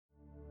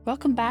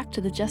Welcome back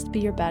to the Just Be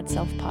Your Bad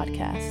Self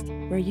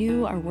podcast, where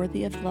you are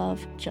worthy of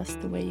love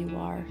just the way you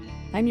are.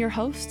 I'm your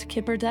host,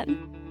 Kipper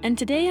Dutton, and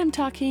today I'm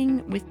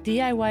talking with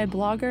DIY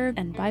blogger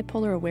and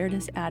bipolar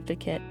awareness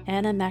advocate,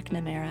 Anna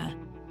McNamara.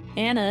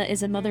 Anna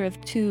is a mother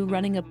of two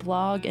running a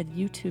blog and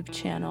YouTube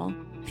channel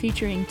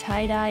featuring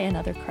tie-dye and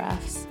other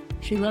crafts.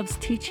 She loves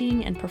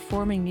teaching and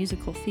performing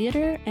musical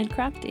theater and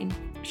crafting.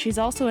 She's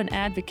also an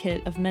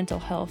advocate of mental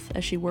health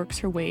as she works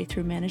her way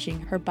through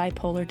managing her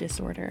bipolar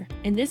disorder.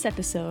 In this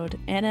episode,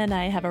 Anna and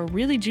I have a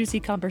really juicy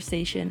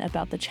conversation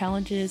about the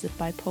challenges of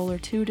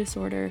bipolar 2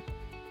 disorder,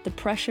 the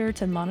pressure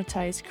to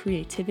monetize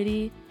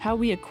creativity, how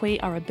we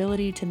equate our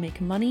ability to make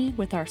money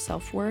with our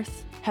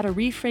self-worth, how to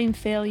reframe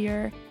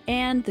failure,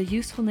 and the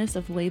usefulness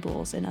of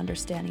labels in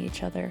understanding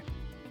each other.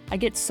 I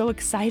get so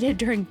excited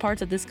during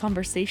parts of this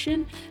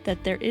conversation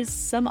that there is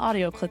some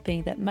audio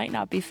clipping that might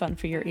not be fun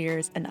for your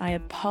ears, and I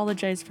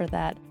apologize for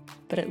that,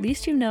 but at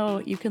least you know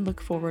you can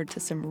look forward to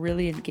some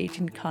really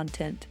engaging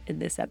content in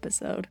this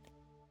episode.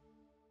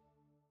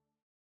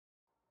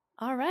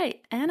 All right,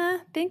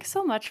 Anna, thanks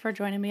so much for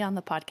joining me on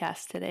the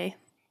podcast today.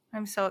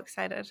 I'm so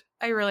excited.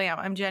 I really am.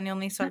 I'm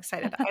genuinely so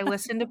excited. I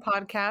listen to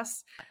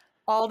podcasts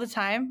all the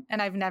time,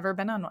 and I've never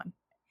been on one.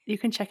 You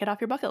can check it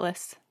off your bucket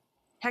list.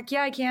 Heck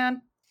yeah, I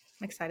can.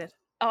 I'm excited.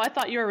 Oh, I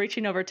thought you were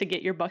reaching over to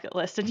get your bucket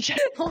list and check.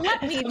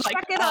 Let me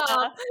check it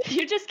off.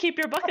 You just keep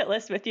your bucket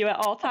list with you at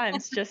all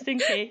times, just in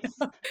case.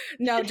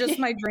 No, just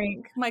my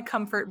drink, my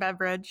comfort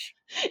beverage.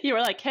 You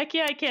were like, heck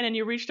yeah, I can. And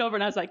you reached over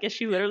and I was like, is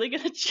she literally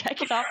going to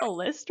check it off a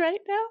list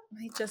right now?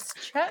 I just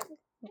checked.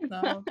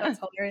 No, that's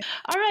hilarious.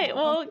 All right.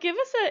 Well, give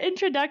us an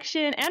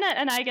introduction. Anna,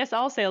 and I guess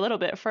I'll say a little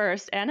bit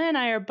first. Anna and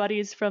I are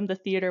buddies from the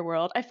theater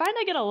world. I find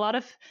I get a lot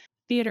of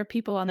theater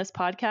people on this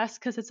podcast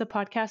because it's a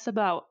podcast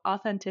about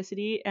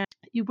authenticity, and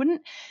you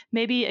wouldn't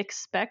maybe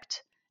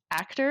expect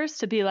actors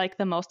to be like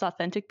the most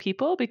authentic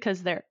people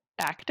because they're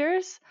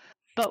actors,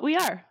 but we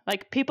are.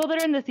 Like, people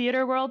that are in the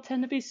theater world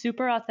tend to be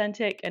super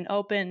authentic and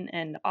open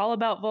and all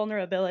about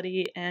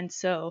vulnerability, and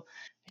so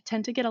I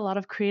tend to get a lot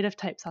of creative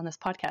types on this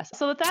podcast.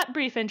 So with that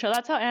brief intro,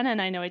 that's how Anna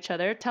and I know each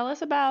other. Tell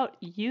us about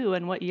you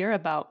and what you're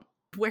about.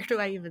 Where do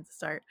I even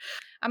start?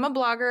 I'm a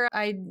blogger.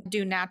 I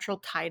do natural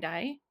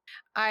tie-dye.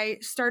 I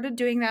started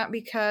doing that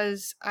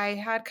because I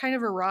had kind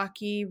of a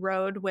rocky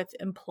road with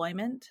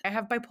employment. I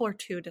have bipolar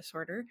 2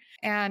 disorder.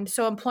 And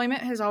so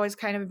employment has always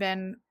kind of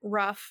been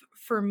rough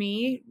for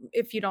me.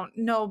 If you don't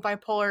know,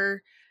 bipolar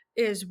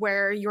is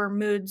where your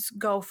moods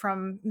go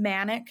from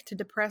manic to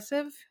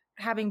depressive.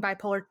 Having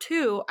bipolar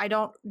 2, I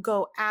don't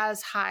go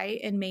as high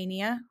in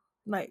mania,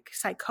 like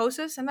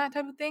psychosis and that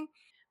type of thing.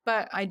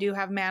 But I do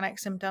have manic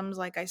symptoms,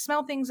 like I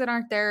smell things that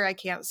aren't there, I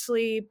can't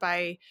sleep,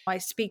 I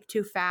speak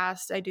too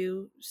fast, I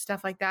do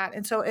stuff like that.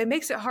 And so it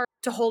makes it hard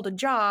to hold a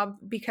job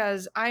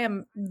because I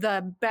am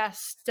the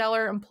best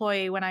stellar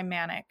employee when I'm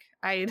manic.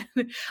 I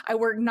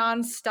work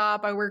nonstop,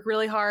 I work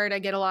really hard, I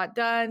get a lot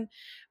done.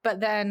 But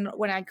then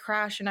when I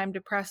crash and I'm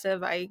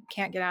depressive, I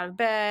can't get out of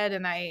bed.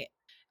 And I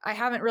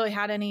haven't really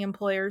had any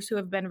employers who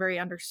have been very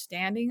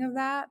understanding of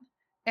that.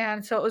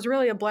 And so it was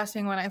really a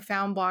blessing when I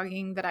found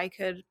blogging that I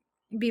could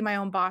be my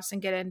own boss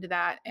and get into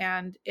that.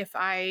 And if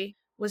I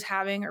was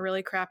having a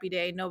really crappy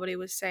day, nobody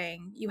was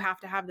saying, you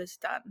have to have this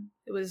done.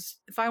 It was,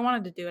 if I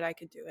wanted to do it, I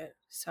could do it.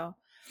 So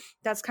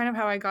that's kind of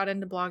how I got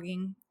into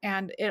blogging.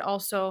 And it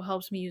also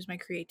helps me use my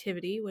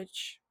creativity,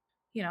 which,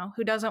 you know,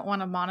 who doesn't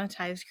want to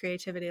monetize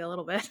creativity a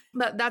little bit?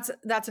 But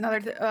that's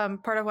another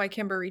part of why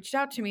Kimber reached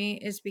out to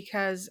me, is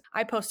because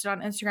I posted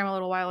on Instagram a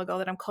little while ago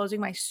that I'm closing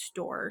my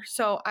store.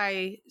 So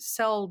I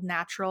sell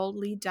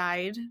naturally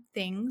dyed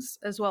things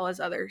as well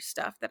as other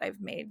stuff that I've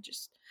made,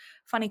 just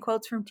funny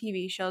quotes from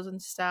TV shows and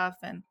stuff.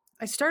 And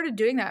I started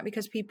doing that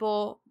because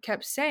people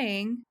kept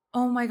saying,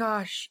 oh my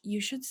gosh,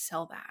 you should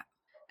sell that.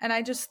 And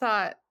I just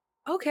thought,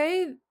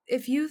 okay,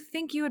 if you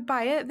think you would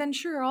buy it, then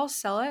sure, I'll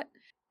sell it.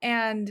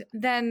 And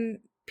then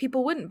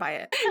people wouldn't buy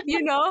it.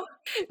 You know,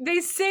 they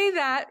say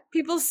that,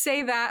 people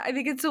say that. I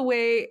think it's a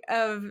way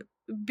of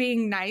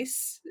being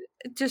nice,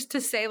 just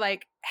to say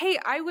like, hey,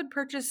 I would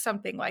purchase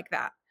something like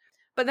that.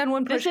 But then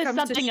when push comes to shove,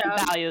 this is something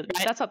of value,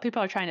 right? That's what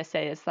people are trying to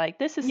say. Is like,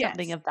 this is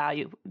something of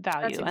value.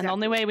 Exactly. And the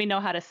only way we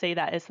know how to say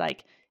that is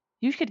like,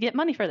 you could get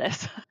money for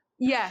this.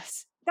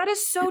 Yes, that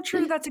is so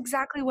true. That's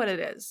exactly what it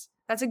is.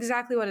 That's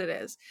exactly what it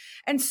is.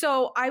 And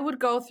so I would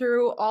go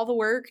through all the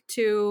work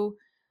to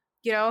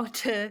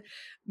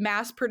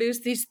mass produce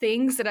these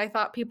things that I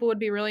thought people would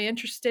be really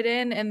interested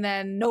in, and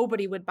then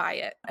nobody would buy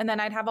it. And then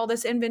I'd have all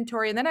this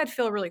inventory, and then I'd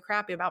feel really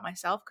crappy about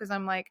myself because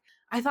I'm like,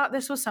 I thought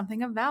this was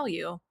something of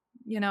value,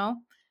 you know?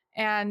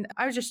 And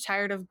I was just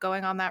tired of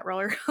going on that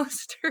roller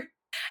coaster.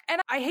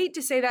 And I hate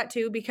to say that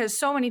too, because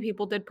so many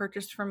people did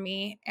purchase from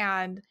me,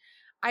 and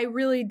I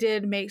really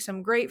did make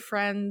some great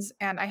friends,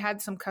 and I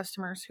had some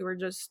customers who were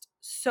just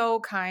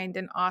so kind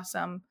and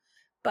awesome.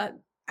 But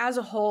as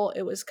a whole,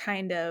 it was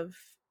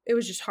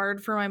just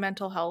hard for my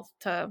mental health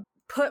to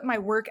put my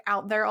work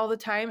out there all the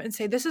time and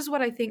say, this is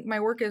what I think my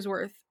work is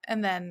worth.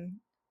 And then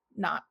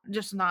not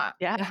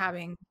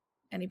having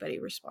anybody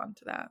respond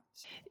to that.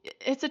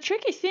 It's a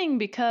tricky thing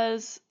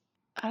because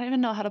I don't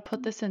even know how to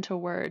put this into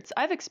words.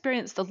 I've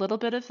experienced a little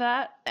bit of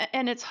that,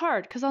 and it's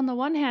hard because on the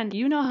one hand,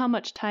 you know how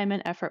much time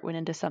and effort went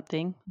into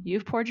something.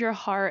 You've poured your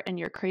heart and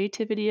your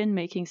creativity in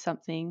making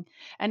something,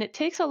 and it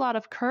takes a lot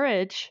of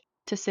courage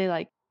to say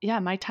like, yeah,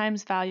 my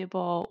time's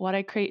valuable, what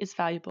I create is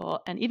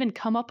valuable, and even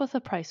come up with a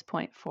price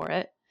point for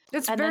it.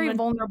 It's And then very when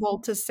vulnerable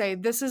to say,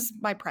 this is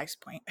my price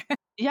point.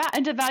 yeah,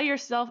 and to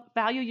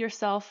value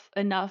yourself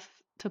enough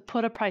to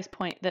put a price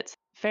point that's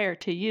fair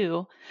to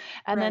you.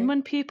 And then Right.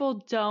 when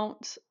people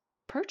don't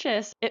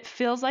purchase, it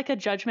feels like a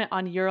judgment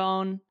on your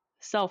own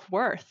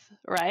self-worth,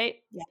 right?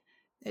 Yeah,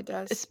 it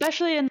does.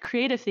 Especially in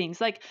creative things.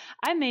 Like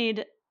I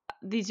made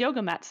these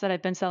yoga mats that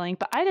I've been selling,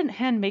 but I didn't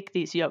hand make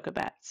these yoga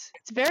mats.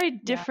 It's very Yeah.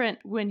 different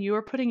when you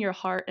are putting your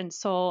heart and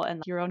soul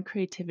and your own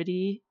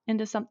creativity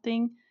into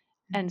something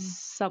and Mhm.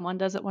 someone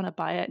doesn't want to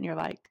buy it and you're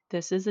like,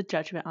 this is a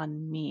judgment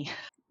on me.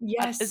 Is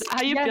Yes. that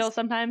how you Yes. feel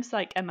sometimes?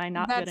 Like, am I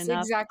not good That's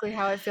enough? exactly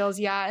how it feels.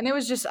 Yeah. And it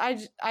was just,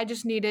 I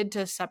just needed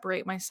to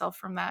separate myself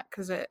from that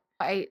because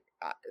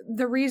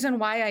the reason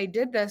why I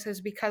did this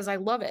is because I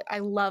love it. I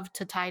love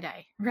to tie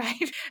dye,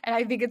 right? And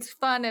I think it's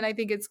fun and I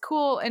think it's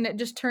cool. And it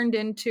just turned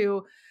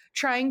into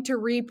trying to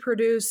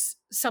reproduce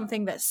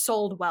something that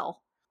sold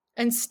well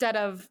instead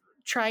of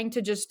trying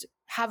to just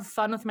have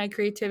fun with my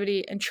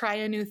creativity and try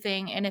a new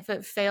thing. And if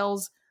it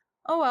fails,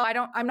 oh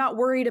well, I'm not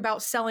worried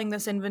about selling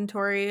this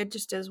inventory. It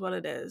just is what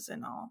it is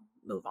and I'll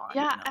move on,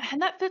 Yeah, you know?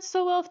 and that fits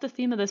so well with the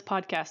theme of this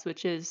podcast,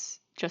 which is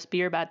just be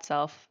your bad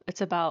self.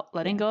 It's about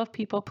letting Yeah. go of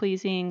people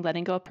pleasing,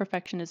 letting go of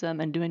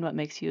perfectionism, and doing what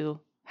makes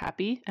you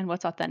happy and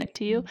what's authentic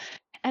to you.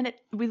 And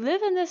we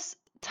live in this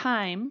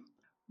time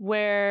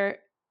where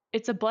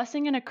it's a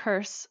blessing and a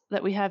curse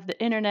that we have the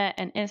internet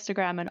and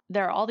Instagram, and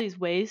there are all these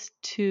ways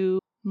to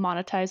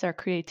monetize our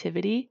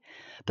creativity.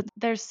 But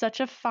there's such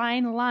a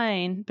fine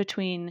line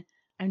between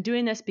I'm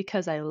doing this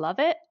because I love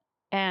it,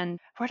 and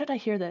where did I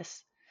hear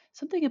this?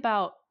 Something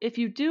about if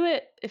you do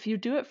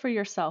it for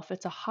yourself,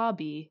 it's a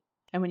hobby,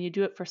 and when you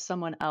do it for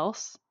someone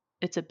else,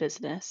 it's a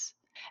business.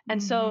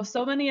 And so Mm-hmm.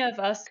 so many of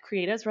us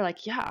creatives were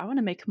like, yeah, I want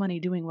to make money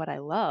doing what I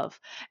love.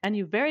 And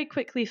you very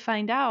quickly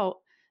find out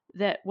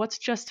that what's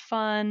just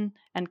fun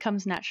and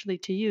comes naturally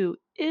to you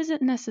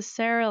isn't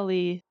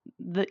necessarily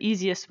the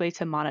easiest way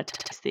to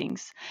monetize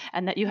things,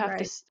 and that you have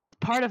to Right.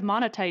 part of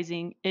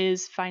monetizing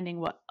is finding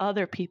what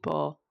other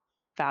people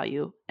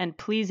value and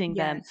pleasing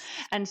them. Yes.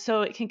 And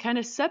so it can kind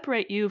of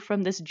separate you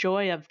from this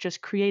joy of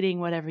just creating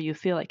whatever you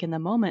feel like in the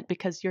moment,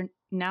 because you're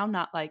now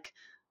not like,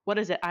 what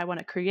is it I want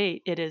to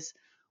create? It is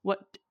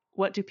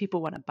what do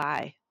people want to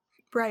buy?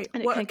 Right.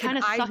 And it can What can kind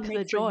of I suck make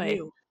the for joy.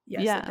 you?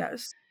 Yes, it Yeah.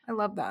 does. I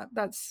love that.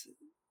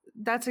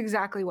 That's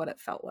exactly what it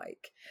felt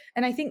like.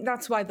 And I think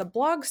that's why the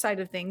blog side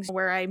of things,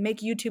 where I make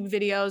YouTube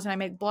videos and I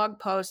make blog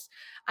posts,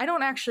 I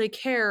don't actually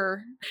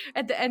care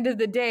at the end of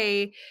the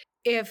day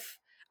if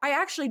I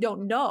actually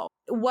don't know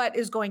what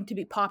is going to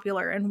be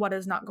popular and what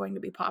is not going to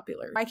be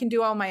popular. I can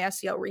do all my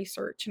SEO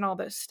research and all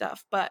this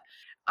stuff, but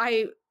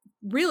I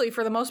really,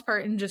 for the most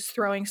part, am just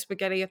throwing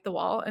spaghetti at the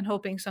wall and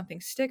hoping something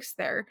sticks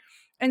there.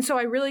 And so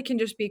I really can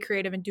just be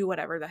creative and do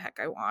whatever the heck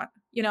I want,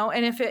 you know?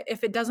 And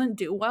if it doesn't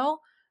do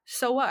well,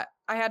 so what?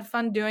 I had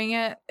fun doing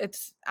it.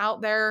 It's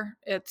out there.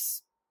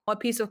 It's a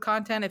piece of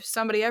content. If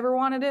somebody ever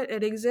wanted it,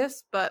 it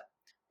exists, but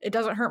it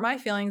doesn't hurt my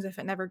feelings if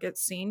it never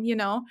gets seen, you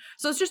know?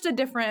 So it's just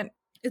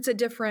it's a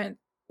different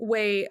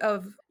way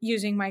of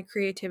using my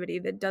creativity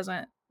that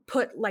doesn't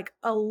put like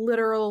a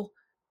literal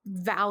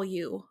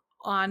value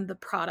on the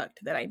product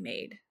that I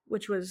made,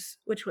 which was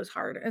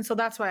hard. And so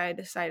that's why I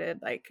decided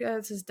like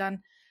this is done.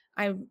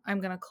 I'm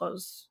gonna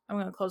close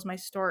my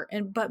store.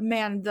 And but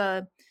man,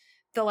 the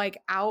like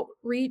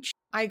outreach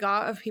I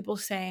got of people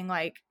saying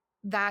like,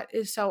 that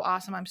is so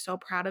awesome. I'm so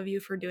proud of you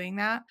for doing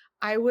that.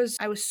 I was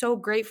so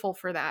grateful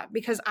for that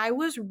because I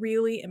was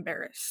really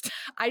embarrassed.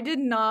 I did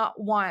not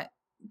want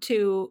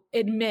to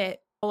admit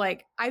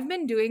like I've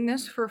been doing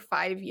this for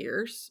 5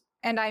 years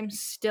and I'm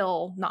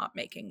still not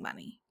making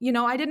money. You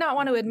know, I did not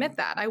want to admit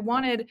that. I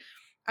wanted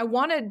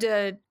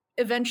to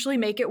eventually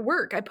make it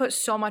work. I put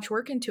so much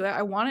work into it.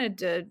 I wanted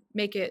to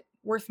make it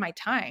worth my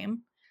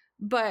time.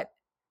 But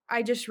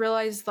I just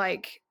realized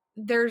like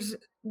there's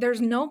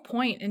no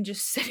point in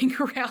just sitting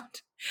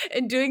around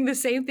and doing the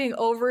same thing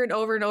over and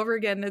over and over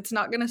again. It's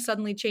not going to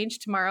suddenly change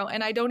tomorrow.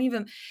 And I don't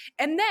even,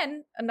 and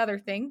then another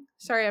thing,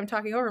 sorry, I'm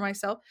talking over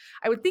myself.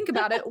 I would think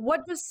about it.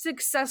 What does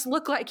success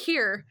look like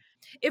here?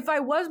 If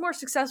I was more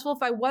successful,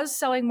 if I was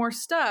selling more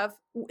stuff,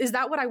 is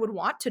that what I would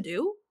want to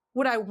do?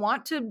 Would I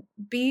want to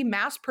be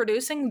mass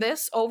producing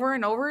this over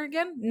and over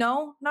again?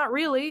 No, not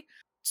really.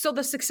 So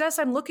the success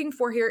I'm looking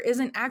for here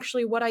isn't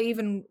actually what I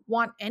even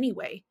want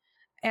anyway.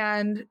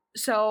 And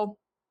so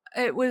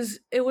it was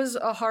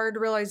a hard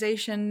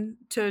realization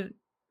to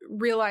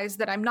realize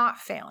that I'm not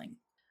failing.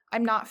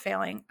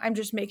 I'm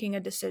just making a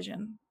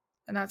decision.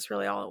 And that's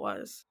really all it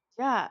was.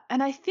 Yeah.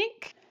 And I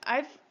think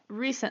I've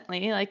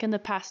recently, like in the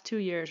past 2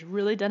 years,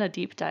 really done a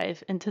deep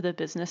dive into the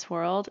business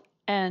world.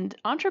 And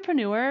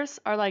entrepreneurs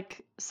are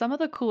like some of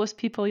the coolest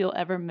people you'll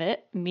ever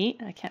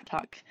meet. I can't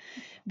talk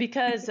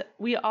because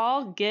we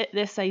all get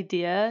this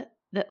idea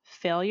that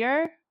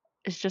failure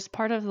is just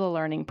part of the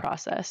learning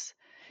process.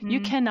 You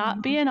Mm-hmm.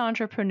 cannot be an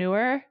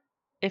entrepreneur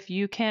if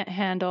you can't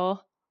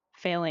handle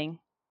failing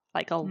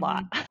like a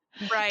lot,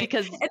 Right.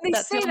 because And they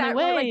that's the say only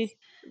that way.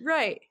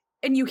 right.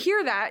 And you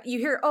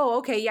hear, oh,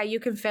 okay, yeah, you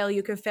can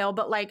fail.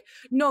 But like,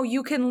 no,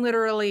 you can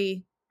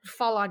literally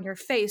fall on your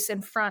face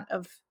in front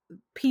of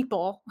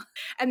people.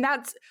 And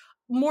that's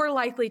more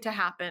likely to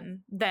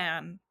happen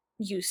than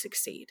you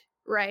succeed.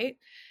 Right.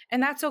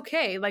 And that's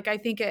okay. Like, I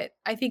think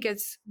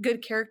it's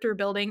good character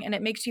building, and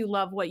it makes you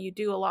love what you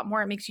do a lot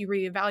more. It makes you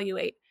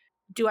reevaluate,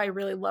 do I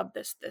really love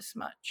this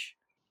much?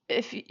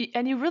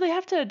 And you really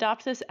have to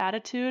adopt this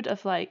attitude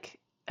of like,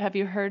 have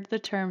you heard the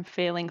term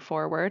failing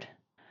forward?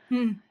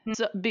 Mm-hmm.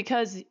 So,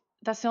 because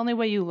that's the only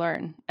way you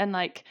learn. And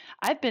like,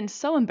 I've been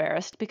so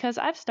embarrassed because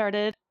I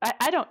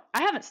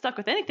haven't stuck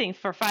with anything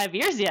for 5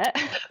 years yet,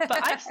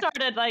 but I've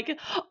started like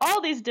all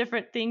these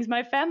different things.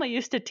 My family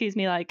used to tease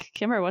me like,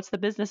 Kimber, what's the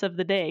business of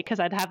the day? Because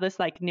I'd have this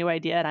like new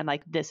idea and I'm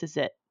like, this is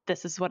it.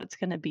 This is what it's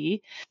going to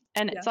be.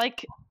 And it's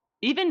like,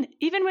 even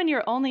when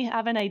you only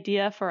have an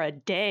idea for a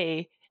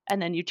day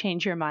and then you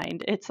change your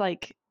mind, it's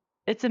like,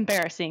 it's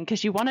embarrassing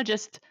because you want to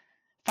just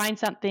find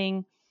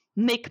something,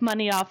 make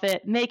money off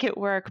it, make it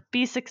work,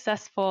 be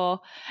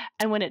successful.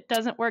 And when it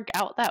doesn't work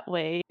out that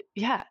way,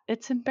 yeah,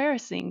 it's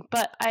embarrassing.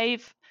 But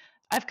I've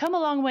come a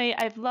long way.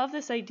 I've loved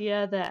this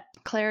idea that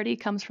clarity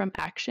comes from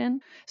action.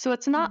 So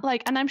it's not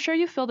like, and I'm sure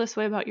you feel this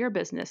way about your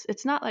business.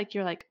 It's not like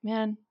you're like,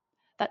 man,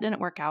 that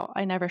didn't work out.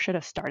 I never should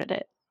have started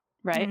it.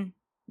 Right?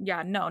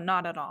 Yeah, no,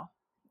 not at all.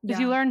 Because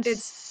you learn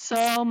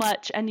so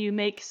much and you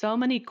make so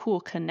many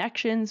cool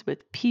connections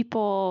with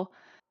people,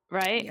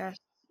 right?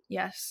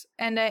 Yes.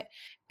 And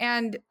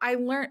I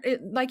learned,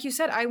 like you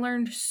said, I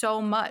learned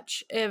so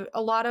much.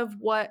 A lot of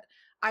what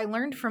I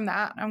learned from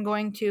that, I'm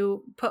going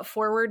to put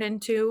forward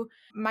into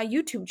my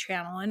YouTube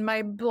channel and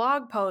my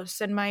blog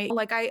posts and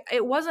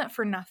it wasn't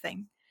for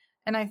nothing.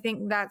 And I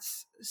think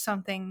that's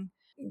something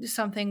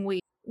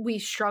we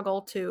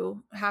struggle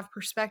to have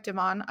perspective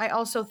on. I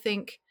also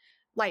think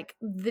like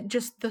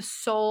just the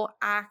sole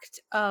act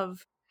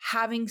of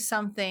having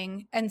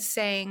something and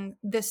saying,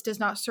 this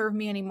does not serve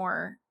me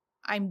anymore,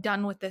 I'm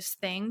done with this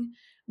thing,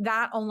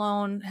 that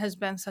alone has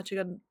been such a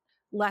good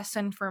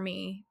lesson for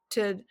me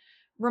to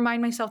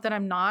remind myself that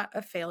I'm not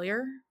a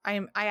failure.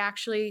 I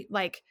actually,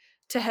 like,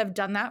 to have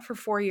done that for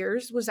 4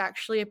 years was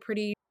actually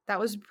pretty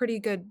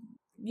good,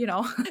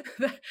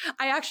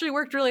 I actually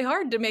worked really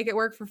hard to make it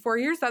work for 4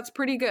 years. That's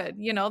pretty good.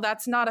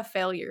 That's not a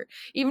failure.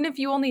 Even if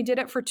you only did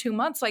it for 2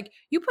 months, like,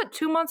 you put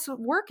 2 months of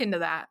work into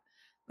that.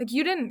 Like,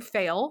 you didn't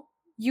fail.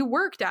 You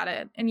worked at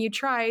it and you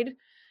tried,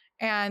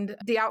 and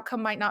the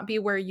outcome might not be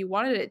where you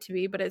wanted it to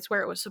be, but it's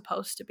where it was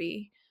supposed to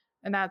be.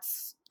 And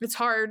it's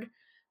hard,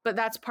 but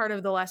that's part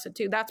of the lesson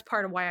too. That's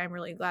part of why I'm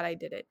really glad I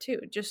did it too.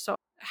 Just so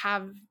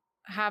have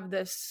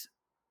this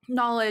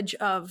knowledge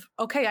of,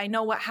 okay, I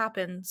know what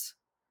happens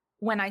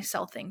when I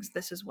sell things.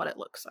 This is what it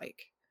looks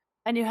like.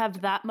 And you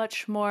have that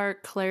much more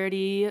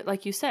clarity,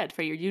 like you said,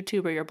 for your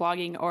YouTube or your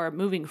blogging or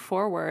moving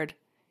forward.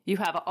 You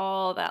have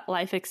all that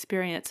life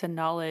experience and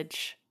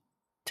knowledge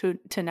to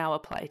now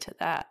apply to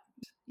that.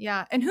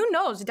 Yeah. And who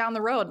knows down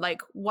the road,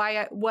 like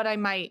what I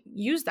might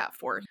use that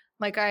for.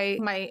 Like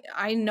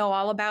I know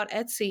all about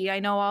Etsy. I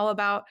know all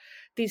about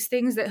these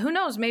things that, who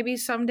knows, maybe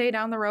someday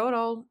down the road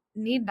I'll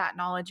need that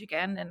knowledge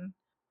again. And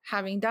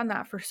having done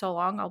that for so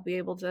long, I'll be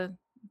able to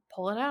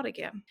pull it out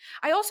again.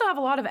 I also have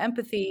a lot of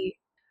empathy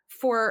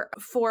for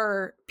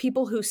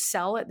people who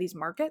sell at these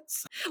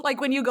markets. Like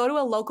when you go to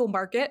a local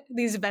market,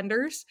 these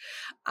vendors,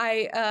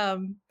 I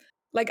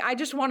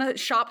just want to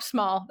shop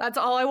small. That's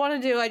all I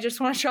want to do. I just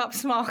want to shop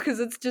small because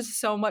it's just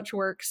so much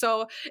work.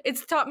 So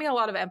it's taught me a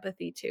lot of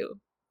empathy too,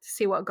 to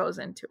see what goes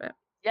into it.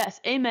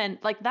 Yes, amen.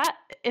 Like that,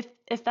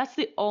 if that's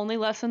the only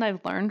lesson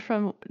I've learned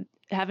from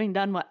having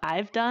done what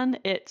I've done,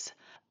 it's,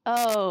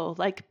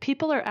 like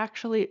people are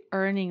actually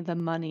earning the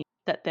money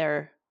that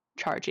they're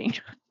charging.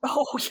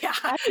 Oh yeah.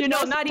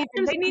 Not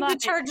even. They need to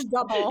charge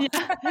double.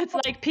 Yeah, it's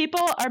like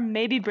people are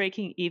maybe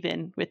breaking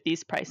even with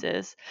these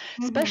prices,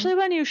 especially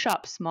when you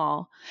shop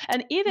small.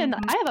 And even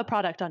I have a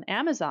product on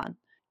Amazon,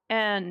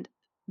 and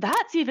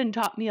that's even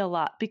taught me a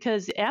lot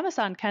because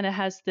Amazon kind of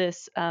has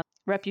this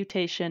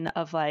reputation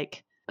of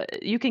like,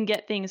 you can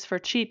get things for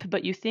cheap,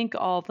 but you think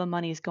all the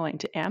money's going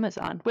to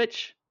Amazon,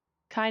 which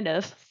kind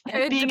of,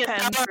 being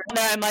depends. A seller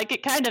there, I'm like,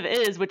 it kind of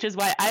is, which is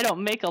why I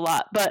don't make a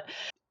lot, but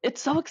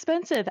it's so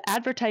expensive.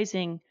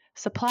 Advertising,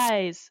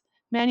 supplies,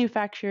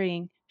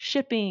 manufacturing,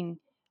 shipping,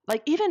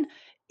 like even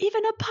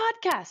a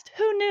podcast.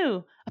 Who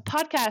knew? A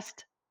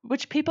podcast,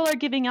 which people are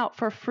giving out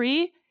for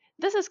free,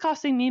 this is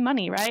costing me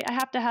money, right? I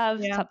have to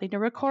have something to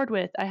record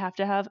with. I have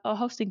to have a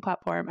hosting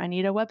platform. I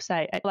need a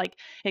website.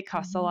 It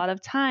costs a lot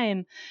of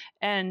time.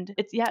 And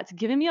it's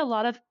giving me a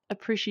lot of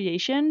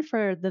appreciation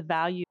for the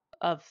value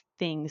of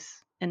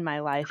things in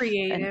my life.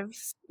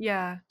 Creatives.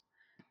 Yeah.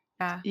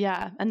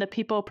 And the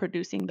people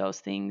producing those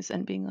things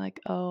and being like,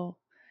 oh,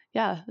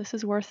 yeah, this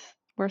is worth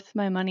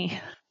my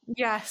money.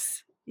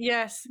 Yes.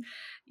 Yes.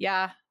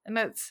 Yeah. And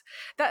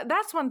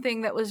that's one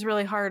thing that was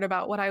really hard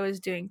about what I was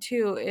doing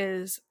too,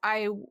 is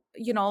I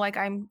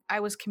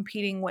was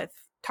competing with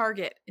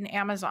Target and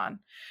Amazon,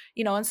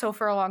 and so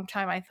for a long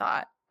time I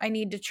thought I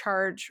need to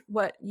charge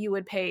what you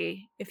would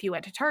pay if you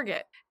went to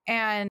Target.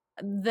 And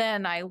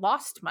then I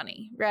lost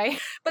money, right?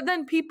 But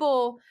then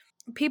people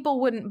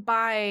wouldn't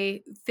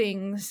buy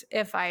things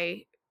if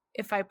I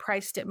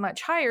priced it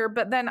much higher.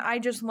 But then I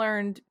just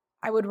learned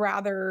I would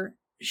rather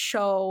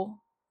show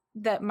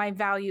that my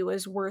value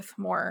is worth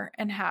more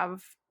and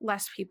have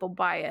less people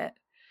buy it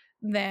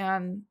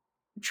than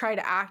try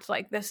to act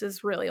like this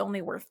is really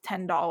only worth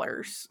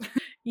 $10.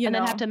 And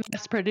then have to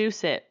mass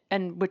produce it,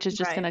 and which is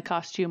just going to Right.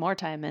 cost you more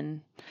time.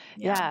 And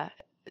Yeah.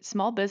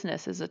 small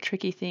business is a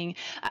tricky thing.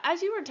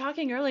 As you were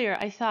talking earlier,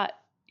 I thought,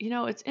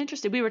 it's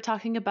interesting. We were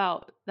talking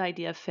about the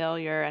idea of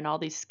failure and all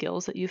these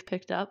skills that you've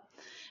picked up.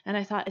 And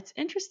I thought it's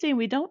interesting.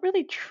 We don't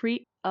really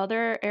treat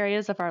other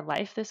areas of our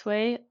life this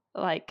way.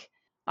 Like,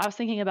 I was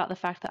thinking about the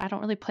fact that I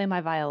don't really play my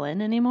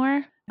violin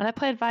anymore. When I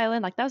played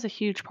violin, like that was a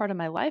huge part of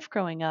my life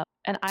growing up.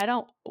 And I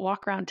don't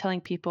walk around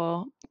telling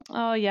people,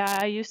 oh yeah,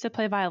 I used to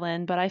play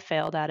violin, but I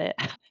failed at it.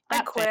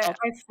 I quit. Failed.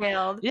 I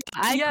failed. Yeah,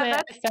 I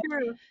Yeah, quit. that's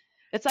true.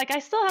 It's like I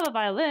still have a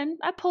violin.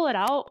 I pull it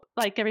out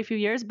like every few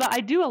years, but I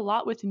do a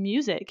lot with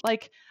music.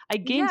 Like I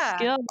gain Yeah.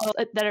 skills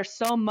that are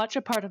so much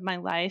a part of my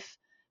life,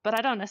 but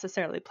I don't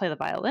necessarily play the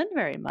violin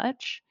very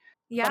much.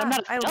 Yeah. But I'm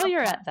not I a love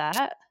failure that. at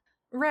that.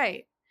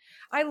 Right.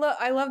 I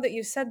love that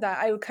you said that.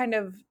 I kind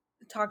of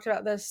talked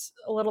about this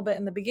a little bit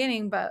in the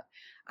beginning, but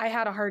I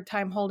had a hard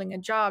time holding a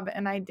job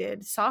and I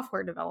did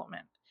software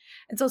development.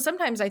 And so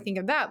sometimes I think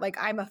of that like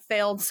I'm a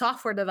failed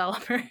software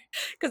developer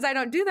because I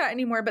don't do that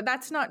anymore, but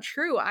that's not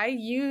true. I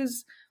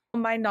use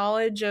my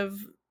knowledge of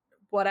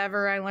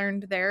whatever I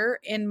learned there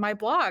in my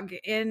blog,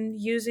 in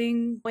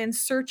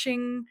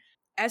searching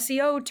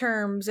SEO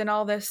terms and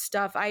all this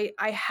stuff. I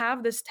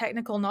have this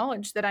technical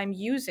knowledge that I'm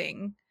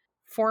using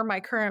for my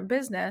current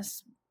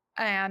business,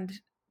 and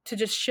to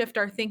just shift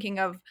our thinking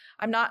of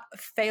I'm not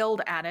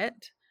failed at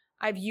it.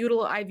 I've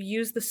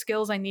used the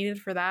skills I needed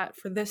for that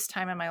for this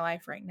time in my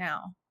life right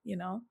now,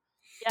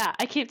 Yeah,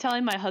 I keep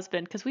telling my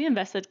husband because we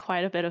invested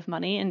quite a bit of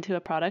money into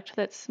a product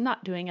that's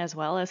not doing as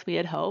well as we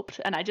had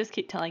hoped. And I just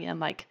keep telling him,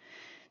 like,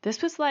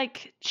 this was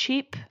like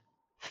cheap,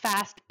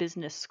 fast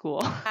business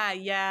school.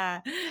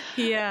 Yeah.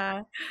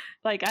 Yeah.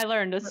 Like, I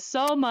learned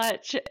so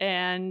much,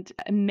 and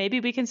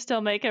maybe we can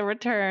still make a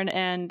return.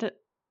 And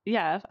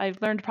yeah,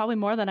 I've learned probably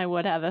more than I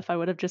would have if I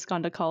would have just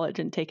gone to college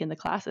and taken the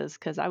classes,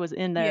 because I was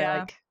in there, Yeah.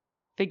 like,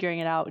 figuring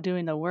it out,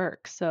 doing the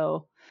work.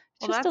 So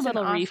Well, just a that's an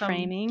little awesome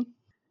reframing.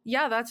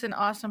 Yeah, that's an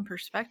awesome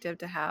perspective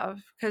to have,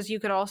 because you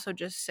could also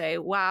just say,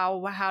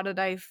 wow, how did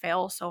I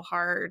fail so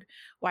hard?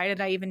 Why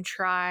did I even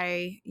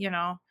try?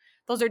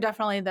 Those are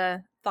definitely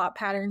the thought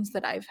patterns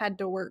that I've had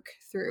to work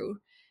through,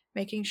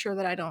 making sure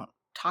that I don't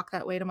talk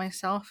that way to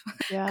myself.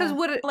 Because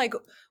Yeah.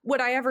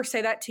 would I ever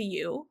say that to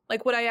you?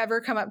 Like, would I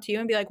ever come up to you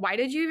and be like, why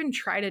did you even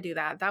try to do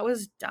that? That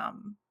was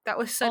dumb. That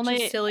was such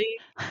a silly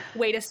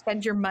way to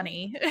spend your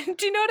money.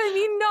 Do you know what I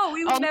mean? No,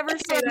 we would never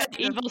say that.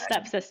 Evil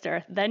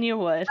stepsister. Then you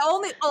would.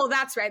 Oh,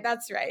 that's right.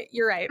 That's right.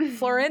 You're right.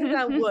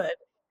 Florinda would.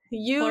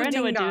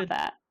 Florinda would do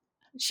that.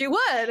 She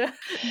would.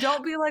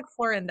 Don't be like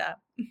Florinda.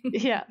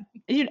 Yeah.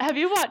 Have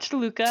you watched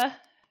Luca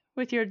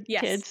with your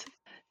kids?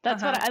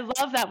 That's what I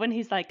love, that when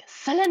he's like,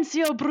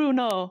 Silencio,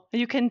 Bruno.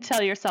 You can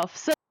tell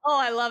yourself, oh,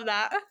 I love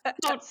that.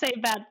 Don't say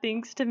bad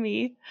things to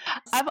me.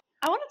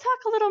 I want to talk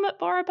a little bit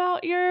more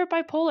about your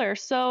bipolar.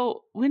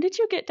 So when did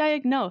you get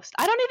diagnosed?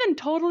 I don't even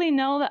totally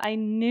know that I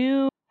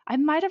knew. I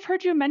might have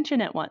heard you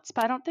mention it once,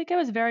 but I don't think I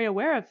was very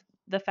aware of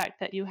the fact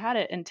that you had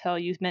it until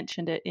you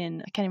mentioned it I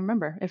can't even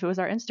remember if it was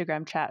our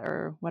Instagram chat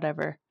or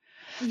whatever.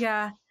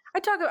 Yeah. I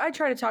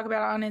try to talk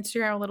about it on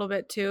Instagram a little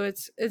bit too.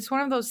 It's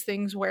one of those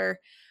things where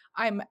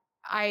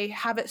I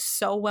have it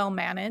so well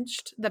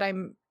managed that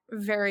I'm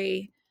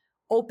very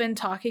open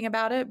talking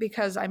about it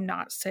because I'm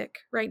not sick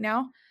right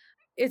now.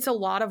 It's a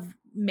lot of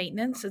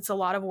maintenance. It's a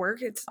lot of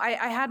work. I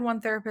had one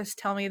therapist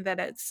tell me that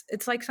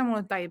it's like someone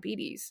with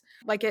diabetes.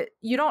 Like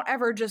you don't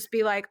ever just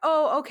be like,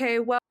 oh, okay,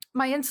 well,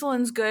 my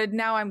insulin's good.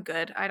 Now I'm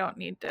good. I don't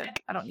need to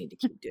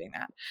keep doing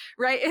that.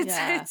 Right.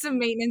 It's a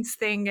maintenance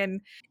thing,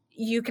 and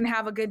you can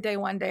have a good day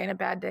one day and a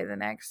bad day the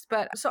next.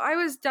 But so I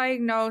was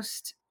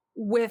diagnosed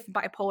with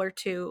bipolar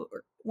 2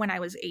 when I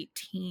was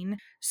 18.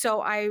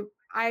 So I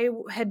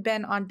had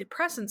been on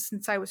depressants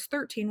since I was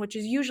 13, which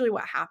is usually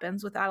what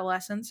happens with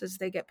adolescents, is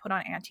they get put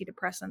on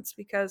antidepressants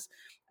because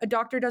a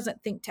doctor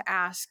doesn't think to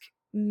ask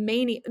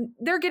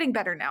they're getting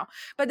better now,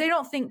 but they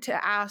don't think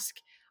to ask,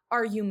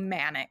 are you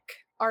manic?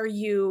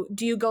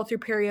 Do you go through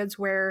periods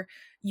where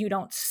you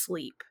don't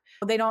sleep?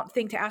 They don't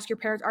think to ask your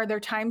parents, are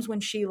there times when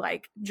she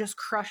like just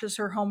crushes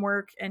her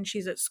homework and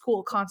she's at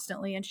school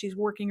constantly and she's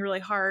working really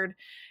hard,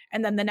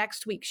 and then the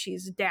next week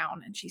she's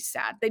down and she's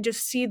sad? They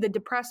just see the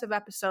depressive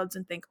episodes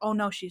and think, oh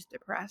no, she's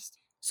depressed.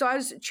 So I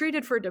was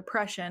treated for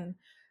depression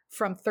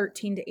from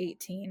 13 to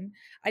 18.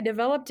 I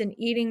developed an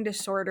eating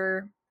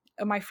disorder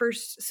in my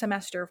first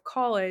semester of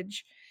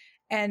college.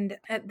 And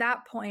at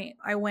that point,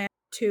 I went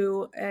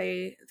to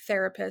a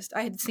therapist.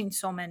 I had seen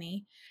so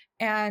many,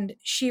 and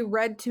she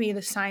read to me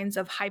the signs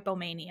of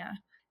hypomania.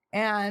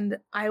 And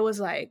I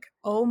was like,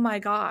 oh my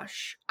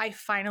gosh, I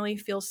finally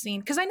feel seen.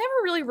 Because I never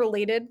really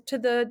related to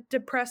the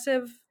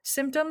depressive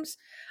symptoms.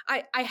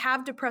 I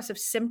have depressive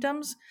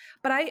symptoms,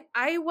 but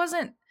I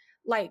wasn't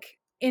like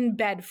in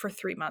bed for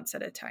 3 months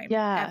at a time.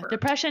 Yeah. Ever.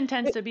 Depression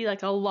tends to be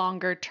like a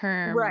longer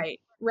term.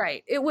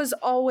 Right. It was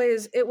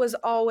always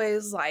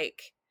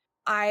like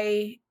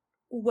I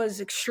was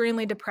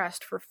extremely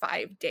depressed for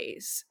 5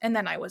 days and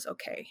then I was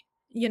okay,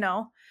 you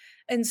know?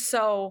 And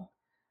so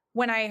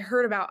when I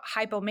heard about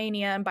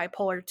hypomania and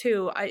bipolar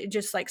 2, I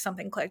just like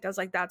something clicked. I was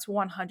like, that's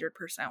 100%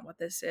 what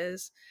this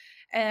is.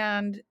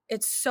 And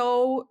it's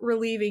so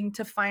relieving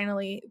to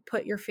finally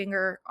put your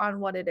finger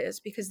on what it is,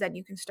 because then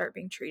you can start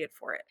being treated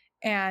for it.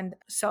 And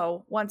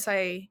so once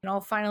I,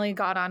 finally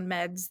got on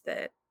meds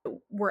that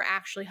were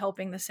actually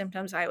helping the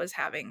symptoms I was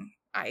having,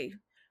 I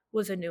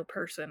was a new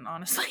person,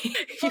 honestly.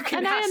 You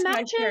can ask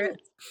my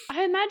parents.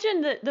 I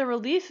imagine that the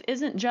relief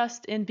isn't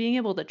just in being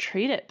able to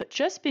treat it, but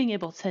just being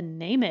able to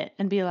name it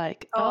and be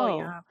like,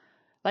 yeah.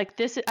 Like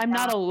this, I'm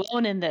not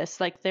alone in this.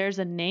 Like there's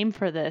a name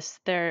for this.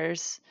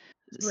 There's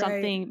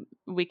something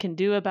we can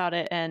do about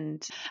it.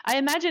 And I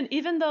imagine,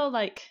 even though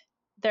like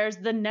there's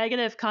the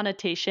negative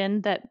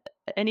connotation that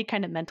any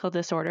kind of mental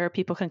disorder,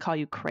 people can call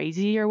you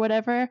crazy or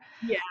whatever.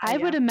 Yeah, I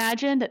would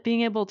imagine that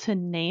being able to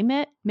name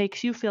it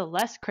makes you feel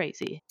less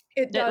crazy.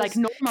 It does. It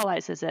like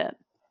normalizes it.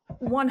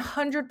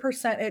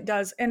 100% it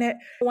does. And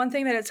one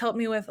thing that it's helped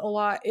me with a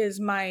lot is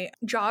my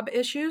job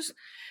issues,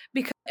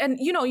 because, and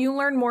you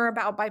learn more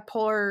about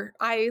bipolar.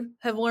 I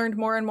have learned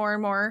more and more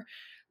and more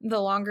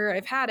the longer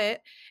I've had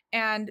it.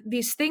 And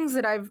these things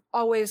that I've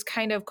always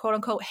kind of quote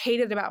unquote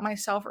hated about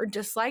myself or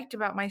disliked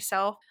about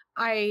myself,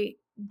 I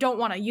don't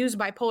want to use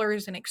bipolar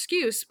as an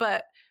excuse,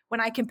 but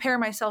when I compare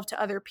myself to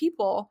other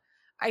people,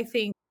 I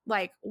think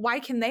like,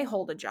 why can they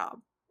hold a job?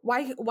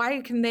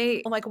 Why can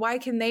they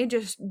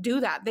just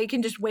do that? They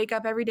can just wake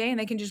up every day and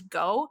they can just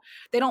go.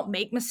 They don't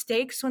make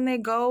mistakes when they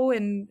go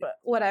and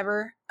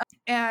whatever.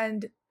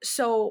 And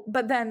so,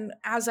 but then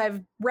as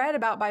I've read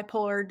about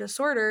bipolar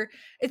disorder,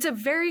 it's a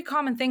very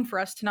common thing for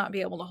us to not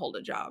be able to hold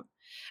a job.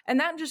 And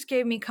that just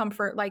gave me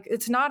comfort. Like,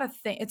 it's not a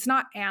thing. It's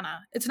not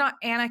Anna. It's not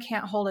Anna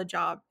can't hold a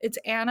job. It's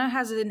Anna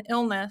has an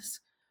illness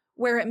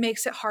where it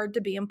makes it hard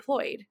to be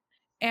employed.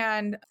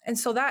 And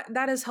so that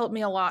has helped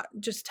me a lot,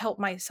 just help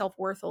my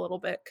self-worth a little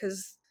bit.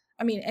 Cause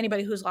I mean,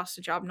 anybody who's lost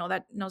a job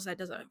knows that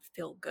doesn't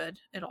feel good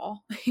at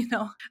all,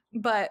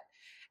 but,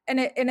 and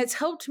it's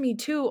helped me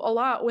too a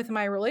lot with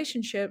my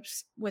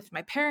relationships with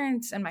my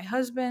parents and my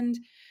husband,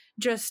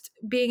 just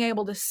being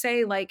able to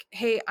say like,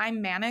 hey,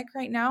 I'm manic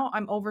right now.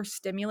 I'm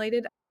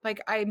overstimulated.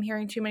 Like I'm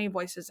hearing too many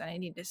voices and I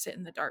need to sit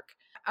in the dark.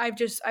 I've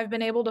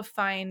been able to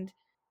find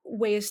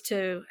ways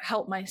to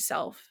help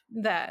myself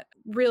that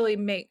really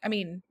make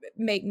me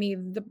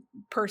the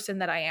person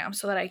that I am,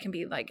 so that I can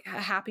be like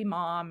a happy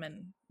mom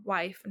and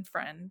wife and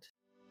friend.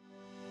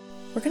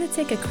 We're going to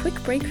take a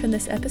quick break from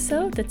this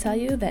episode to tell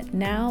you that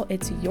now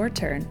it's your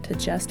turn to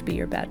just be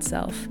your bad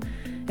self.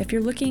 If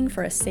you're looking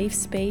for a safe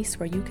space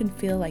where you can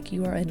feel like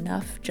you are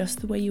enough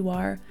just the way you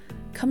are,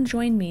 come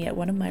join me at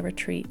one of my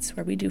retreats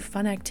where we do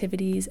fun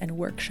activities and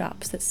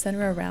workshops that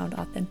center around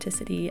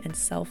authenticity and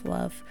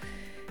self-love.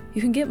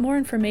 You can get more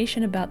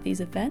information about these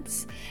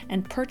events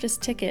and purchase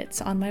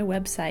tickets on my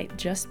website,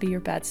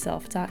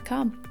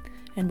 justbeyourBadSelf.com.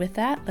 And with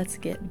that, let's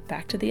get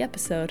back to the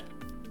episode.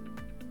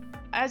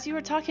 As you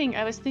were talking,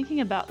 I was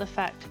thinking about the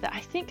fact that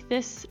I think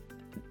this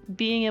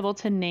being able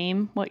to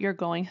name what you're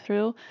going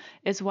through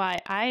is why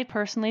I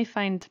personally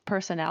find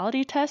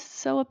personality tests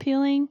so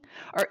appealing,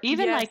 or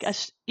even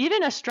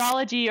even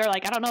astrology, or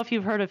like, I don't know if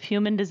you've heard of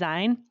human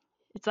design.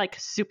 It's like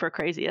super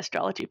crazy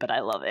astrology, but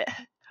I love it.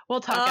 We'll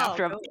talk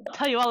after. I'll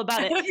tell you all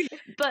about it.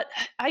 But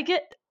I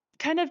get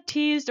kind of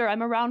teased, or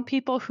I'm around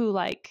people who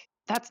like,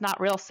 that's not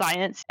real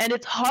science. And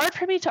it's hard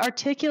for me to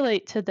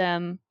articulate to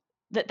them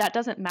that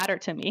doesn't matter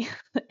to me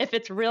if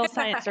it's real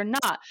science or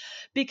not.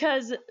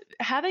 Because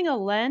having a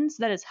lens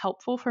that is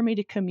helpful for me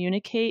to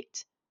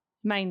communicate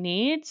my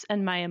needs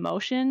and my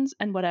emotions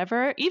and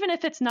whatever, even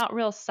if it's not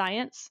real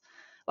science,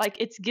 like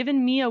it's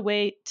given me a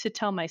way to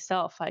tell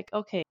myself like,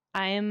 okay,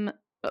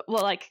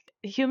 like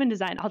human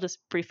design, I'll just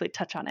briefly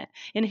touch on it.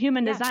 In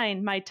human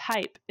design, my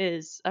type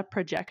is a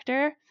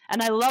projector.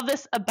 And I love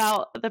this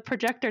about the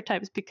projector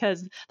types,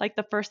 because like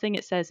the first thing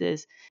it says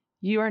is,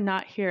 you are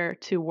not here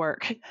to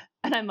work.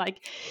 And I'm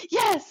like,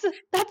 yes,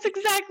 that's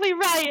exactly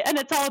right. And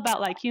it's all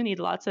about like, you need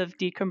lots of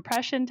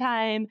decompression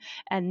time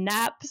and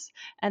naps.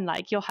 And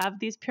like, you'll have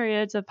these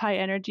periods of high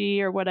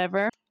energy or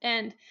whatever.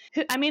 And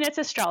I mean, it's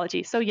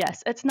astrology. So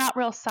yes, it's not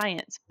real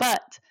science,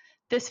 but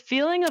this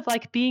feeling of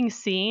like being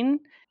seen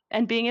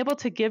and being able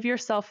to give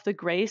yourself the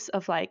grace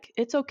of like,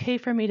 it's okay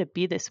for me to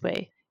be this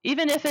way,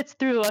 even if it's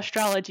through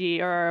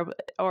astrology or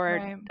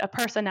right. a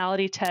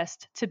personality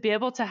test, to be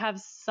able to have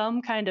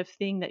some kind of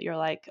thing that you're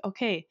like,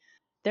 okay,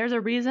 there's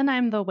a reason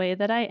I'm the way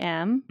that I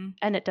am,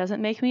 and it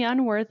doesn't make me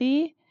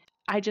unworthy.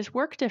 I just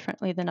work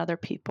differently than other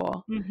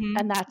people,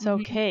 and that's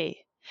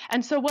okay.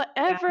 And so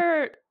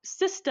whatever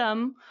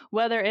system,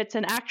 whether it's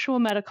an actual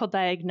medical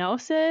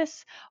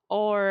diagnosis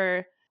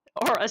or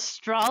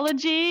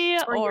astrology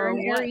or or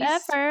your Aries.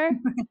 whatever.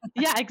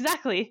 Yeah,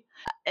 exactly.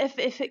 If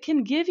it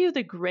can give you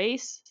the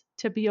grace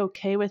to be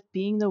okay with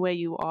being the way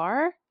you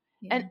are,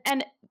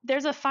 and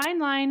there's a fine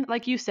line,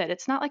 like you said,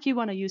 it's not like you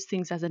want to use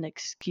things as an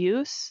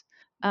excuse,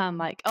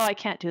 like, oh, I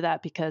can't do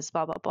that because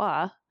blah, blah,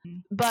 blah.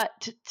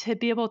 But to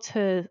be able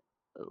to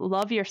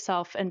love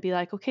yourself and be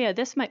like, okay,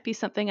 this might be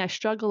something I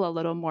struggle a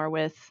little more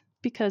with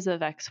because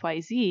of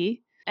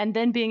XYZ. And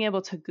then being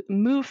able to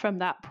move from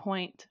that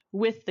point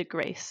with the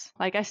grace.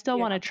 Like, I still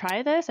want to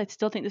try this. I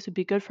still think this would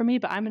be good for me,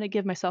 but I'm going to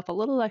give myself a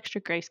little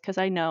extra grace because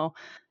I know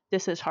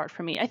this is hard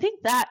for me. I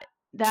think that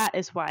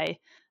is why.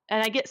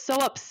 And I get so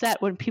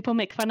upset when people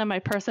make fun of my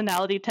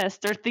personality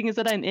test or things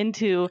that I'm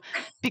into,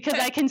 because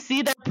I can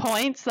see their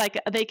points. Like,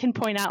 they can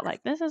point out,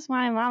 like, this is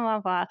why, blah, blah,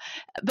 blah.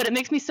 But it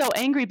makes me so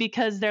angry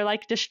because they're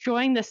like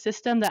destroying the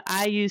system that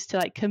I use to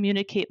like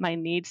communicate my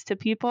needs to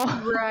people.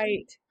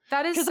 Right.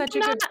 That is such a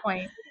good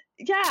point.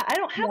 Yeah, I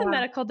don't have a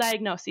medical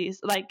diagnosis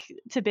like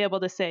to be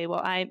able to say,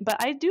 well,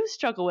 but I do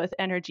struggle with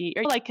energy,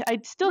 or like I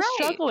still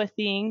struggle with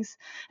things.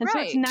 And so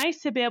it's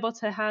nice to be able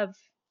to have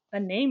a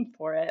name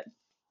for it.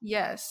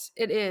 Yes,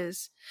 it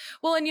is.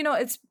 Well, and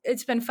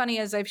it's been funny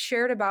as I've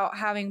shared about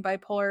having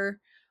bipolar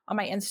on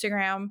my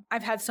Instagram.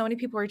 I've had so many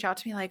people reach out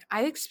to me like,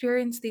 I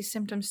experienced these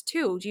symptoms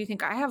too. Do you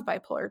think I have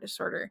bipolar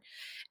disorder?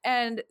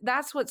 And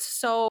that's what's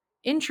so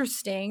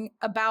interesting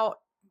about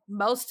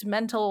most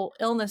mental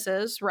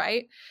illnesses,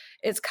 right?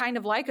 It's kind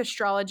of like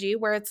astrology,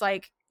 where it's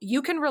like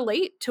you can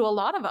relate to a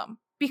lot of them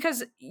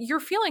because you're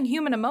feeling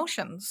human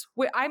emotions.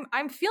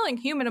 I'm feeling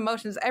human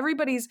emotions.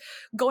 Everybody's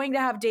going to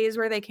have days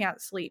where they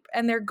can't sleep,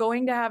 and they're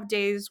going to have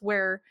days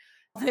where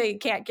they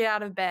can't get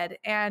out of bed.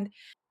 And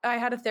I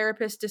had a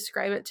therapist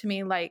describe it to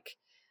me like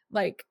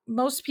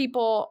most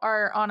people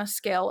are on a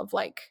scale of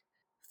like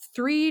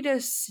 3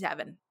 to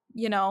 7,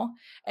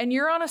 and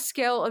you're on a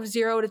scale of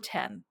 0 to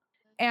 10.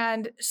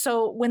 And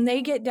so when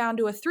they get down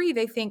to a 3,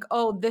 they think,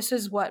 oh, this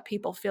is what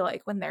people feel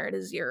like when they're at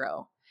a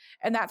 0.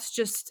 And that's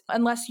just,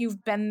 unless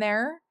you've been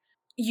there,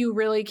 you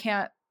really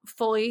can't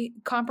fully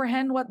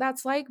comprehend what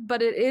that's like.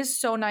 But it is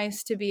so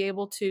nice to be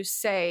able to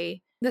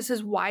say, this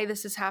is why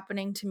this is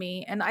happening to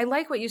me. And I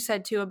like what you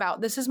said too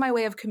about this is my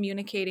way of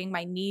communicating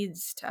my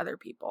needs to other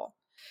people,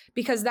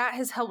 because that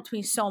has helped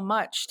me so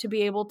much to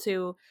be able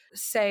to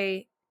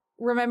say,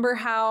 remember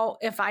how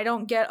if I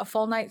don't get a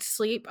full night's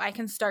sleep, I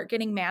can start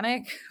getting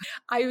manic?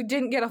 I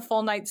didn't get a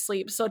full night's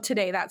sleep, so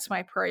today that's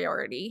my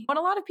priority. But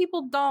a lot of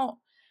people don't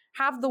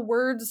have the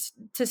words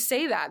to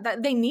say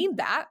that they need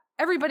that.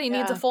 Everybody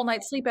needs a full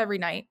night's sleep every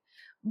night.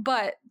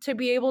 But to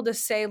be able to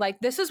say, like,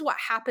 this is what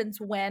happens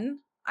when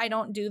I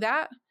don't do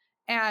that.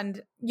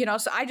 And,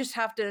 so I just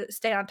have to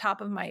stay on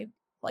top of my,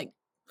 like,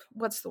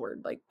 what's the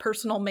word? Like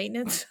personal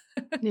maintenance.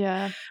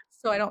 Yeah.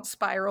 So I don't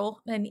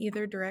spiral in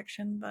either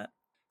direction, but.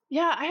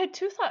 Yeah, I had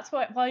 2 thoughts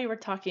while you were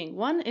talking.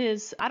 One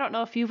is, I don't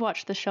know if you've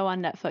watched the show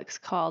on Netflix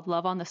called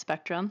Love on the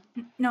Spectrum.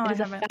 No, it is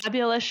a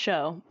fabulous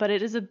show, but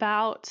it is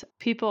about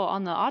people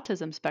on the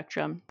autism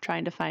spectrum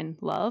trying to find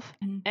love.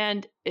 Mm-hmm.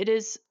 And it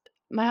is,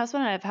 my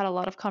husband and I have had a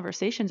lot of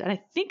conversations, and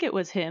I think it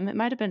was him, it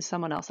might have been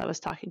someone else I was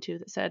talking to,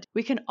 that said,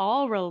 we can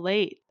all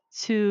relate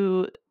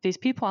to these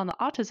people on the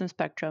autism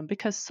spectrum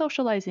because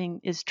socializing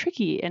is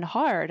tricky and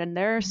hard, and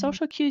there are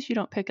social cues you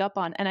don't pick up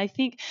on. And I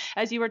think,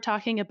 as you were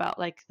talking about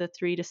like the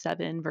 3 to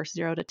 7 versus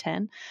 0 to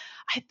 10,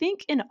 I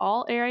think in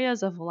all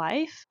areas of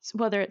life,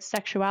 whether it's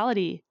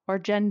sexuality or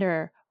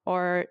gender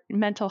or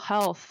mental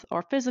health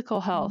or physical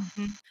health,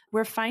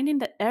 we're finding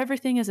that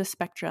everything is a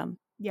spectrum.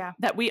 Yeah.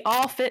 That we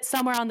all fit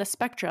somewhere on the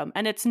spectrum.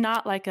 And it's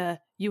not like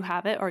you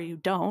have it or you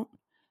don't.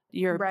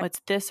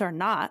 It's this or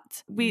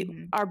not.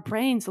 Our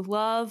brains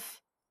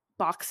love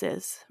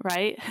boxes,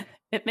 right?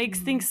 It makes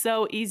things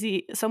so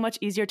easy, so much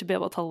easier to be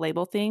able to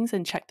label things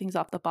and check things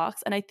off the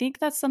box. And I think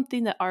that's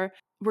something that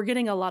we're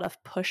getting a lot of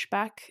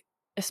pushback,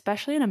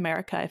 especially in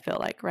America. I feel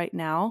like right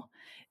now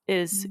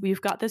is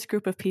we've got this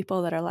group of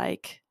people that are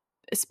like,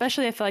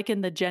 especially I feel like in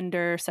the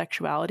gender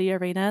sexuality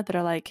arena, that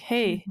are like,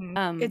 hey,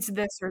 it's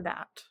this or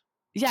that.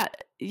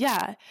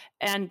 Yeah.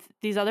 And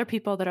these other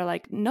people that are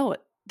like, no,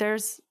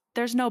 there's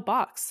no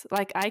box.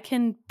 Like, I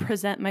can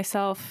present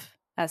myself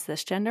as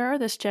this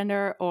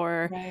gender,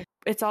 or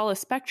it's all a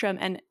spectrum.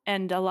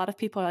 And a lot of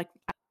people are like,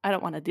 I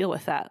don't want to deal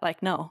with that.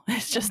 Like, no,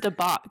 it's just a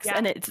box.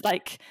 And it's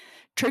like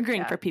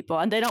triggering for people.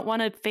 And they don't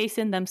want to face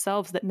in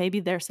themselves that maybe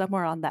they're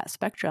somewhere on that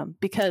spectrum,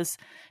 because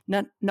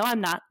no,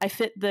 I'm not. I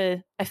fit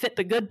the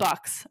good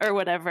box or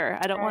whatever.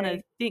 I don't want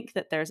to think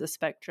that there's a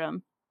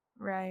spectrum.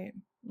 Right.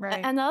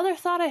 And the other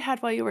thought I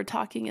had while you were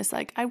talking is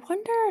like, I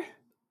wonder,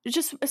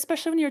 just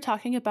especially when you're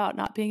talking about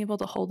not being able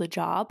to hold a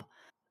job,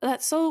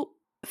 that's so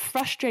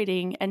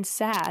frustrating and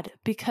sad,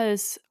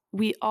 because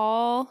we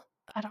all,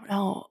 I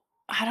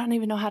don't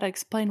even know how to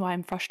explain why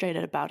I'm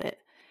frustrated about it.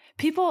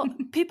 People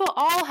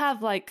all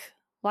have like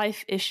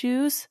life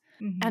issues,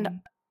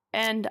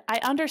 and I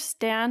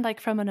understand, like,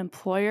 from an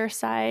employer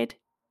side,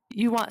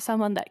 You want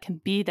someone that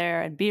can be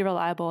there and be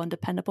reliable and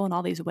dependable in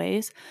all these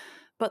ways.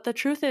 But the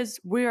truth is,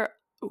 we are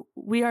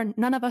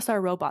none of us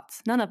are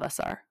robots. None of us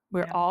are.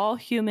 We're all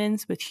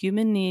humans with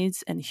human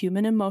needs and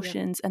human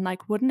emotions. And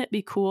like, wouldn't it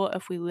be cool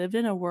if we lived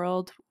in a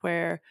world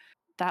where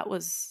that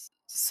was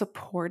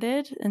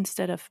supported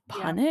instead of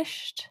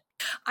punished?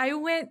 I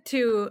went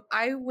to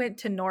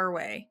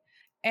Norway,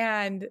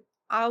 and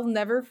I'll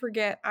never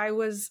forget.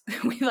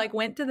 We like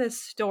went to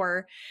this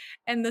store,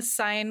 and the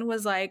sign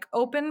was like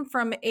open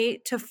from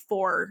 8 to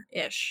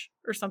 4-ish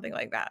or something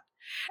like that.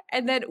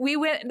 And then we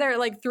went there at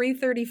like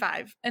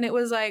 3:35, and it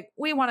was like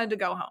we wanted to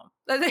go home.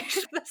 They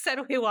said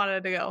we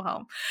wanted to go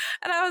home,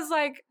 and I was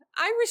like,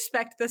 I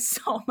respect this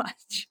so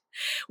much.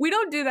 We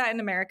don't do that in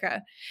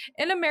America.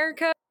 In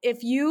America,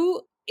 if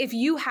you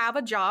have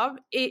a job,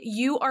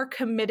 you are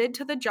committed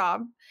to the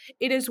job.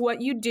 It is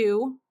what you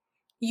do.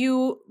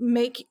 You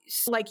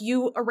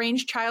you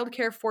arrange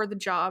childcare for the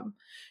job.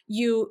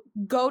 You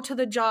go to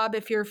the job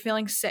if you're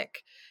feeling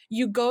sick.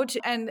 You go to,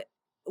 and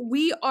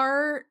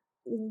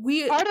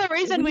part of the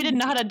reason we didn't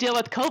know how to deal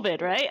with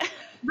COVID, right?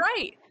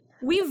 Right.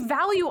 We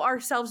value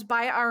ourselves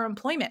by our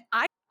employment.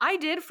 I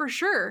did for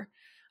sure.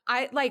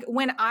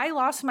 When I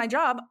lost my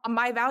job,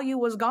 my value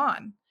was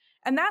gone.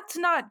 And that's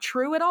not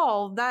true at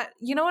all. That,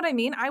 you know what I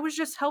mean? I was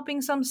just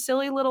helping some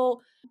silly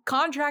little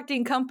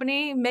contracting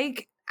company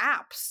make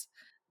apps.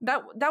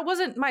 That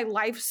wasn't my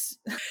life's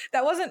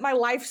that wasn't my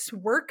life's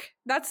work.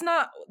 That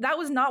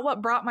was not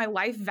what brought my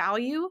life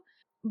value,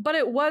 but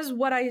it was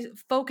what I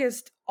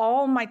focused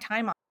all my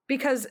time on,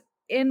 because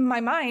in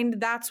my mind,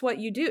 that's what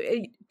you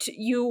do.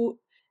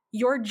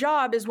 Your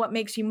job is what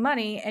makes you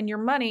money, and your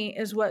money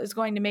is what is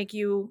going to make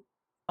you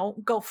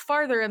go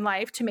farther in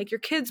life, to make your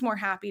kids more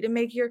happy,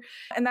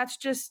 and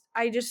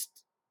I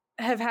just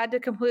have had to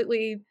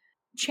completely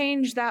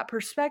change that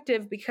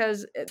perspective,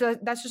 because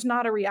that's just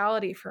not a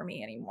reality for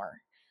me anymore.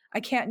 I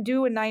can't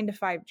do a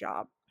 9-to-5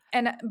 job.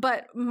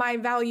 But my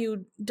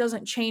value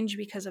doesn't change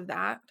because of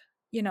that,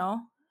 you know?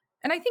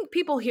 And I think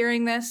people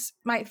hearing this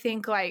might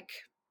think like,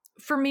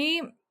 for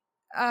me,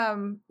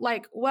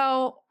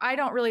 well, I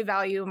don't really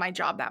value my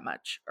job that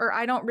much, or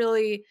I don't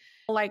really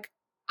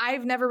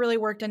I've never really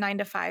worked a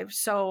 9-to-5,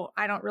 so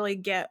I don't really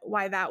get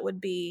why that would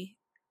be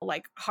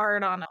like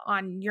hard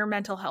on your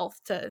mental health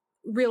to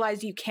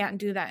realize you can't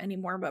do that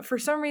anymore. But for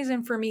some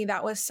reason, for me,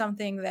 that was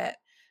something that,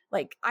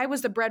 like, I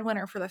was the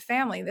breadwinner for the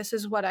family. This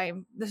is what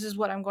I'm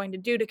going to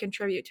do to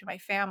contribute to my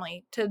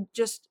family. To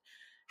just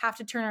have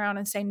to turn around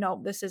and say,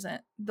 no, this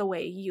isn't the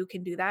way you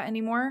can do that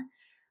anymore,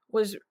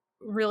 was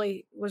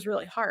really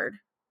hard.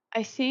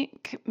 I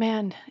think,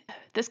 man,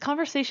 this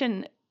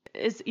conversation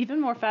is even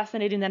more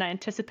fascinating than I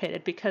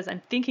anticipated, because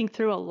I'm thinking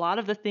through a lot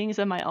of the things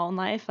in my own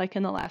life, like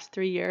in the last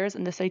 3 years,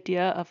 and this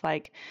idea of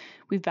like,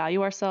 we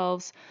value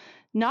ourselves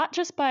not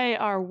just by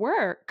our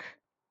work,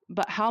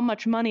 but how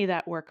much money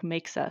that work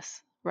makes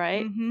us,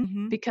 right?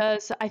 Mm-hmm.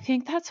 Because I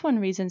think that's one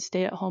reason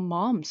stay-at-home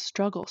moms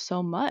struggle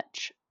so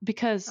much,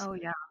 because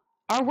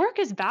our work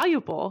is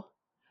valuable,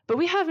 but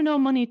we have no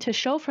money to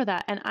show for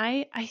that. And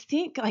I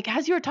think, like,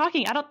 as you were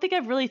talking, I don't think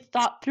I've really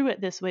thought through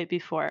it this way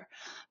before,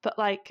 but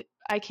like,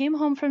 I came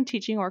home from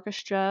teaching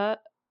orchestra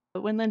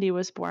when Lindy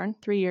was born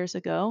 3 years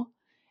ago.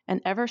 And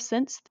ever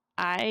since,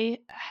 I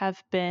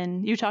have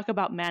been, you talk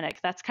about manic,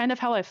 that's kind of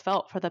how I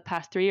felt for the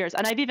past 3 years.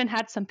 And I've even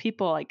had some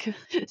people like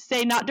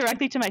say, not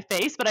directly to my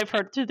face, but I've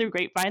heard through the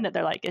grapevine that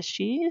they're like, is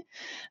she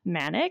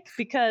manic?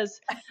 Because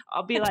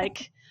I'll be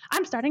like,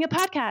 I'm starting a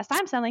podcast,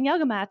 I'm selling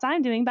yoga mats,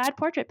 I'm doing bad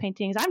portrait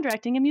paintings, I'm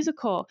directing a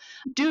musical,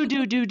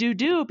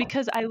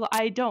 because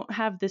I don't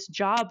have this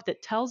job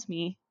that tells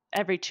me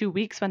every 2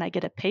 weeks when I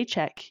get a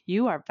paycheck,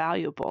 you are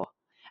valuable.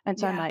 And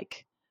so I'm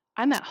like,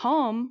 I'm at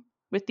home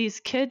with these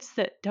kids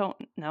that don't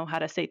know how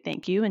to say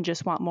thank you and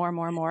just want more and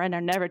more and more, and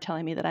are never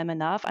telling me that I'm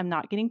enough. I'm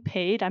not getting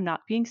paid. I'm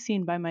not being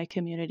seen by my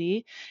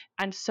community.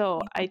 And so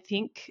I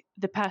think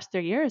the past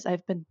 3 years,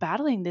 I've been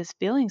battling these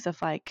feelings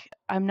of like,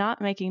 I'm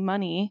not making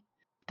money,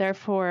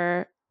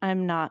 therefore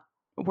I'm not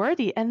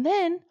worthy. And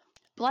then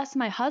bless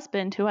my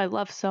husband, who I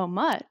love so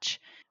much,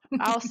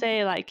 I'll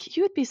say like,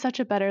 you would be such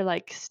a better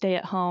like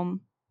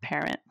stay-at-home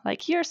parent.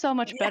 Like, you're so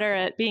much better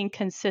at being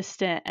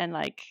consistent and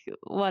like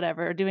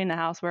whatever, doing the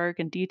housework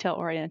and detail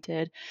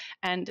oriented.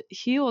 And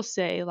he will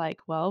say like,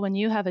 well, when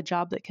you have a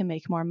job that can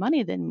make more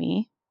money than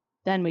me,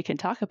 then we can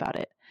talk about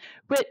it,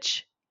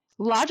 which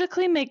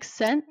logically makes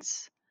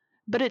sense,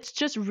 but it's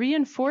just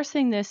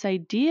reinforcing this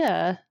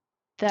idea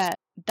that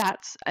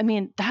that's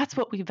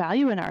what we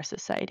value in our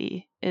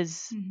society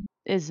is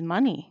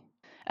money.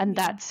 And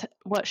that's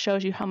what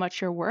shows you how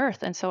much you're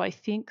worth. And so I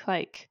think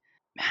like,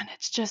 man,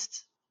 it's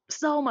just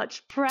so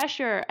much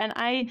pressure. And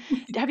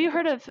have you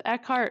heard of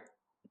Eckhart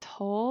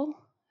Tolle?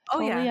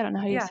 Oh, yeah. I don't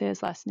know how you say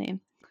his last name.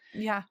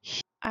 Yeah.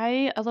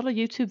 A little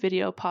YouTube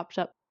video popped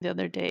up the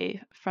other day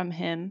from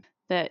him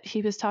that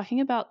he was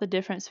talking about the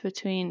difference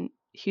between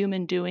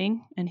human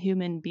doing and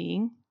human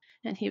being.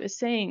 And he was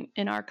saying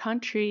in our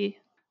country,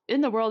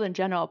 in the world in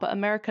general, but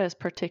America is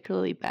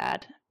particularly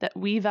bad, that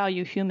we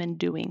value human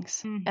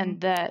doings, and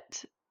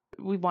that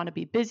We want to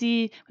be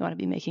busy. We want to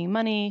be making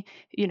money.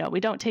 We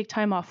don't take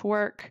time off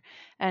work.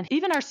 And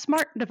even our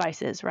smart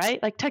devices,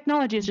 right? Like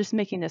technology is just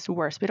making this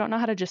worse. We don't know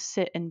how to just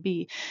sit and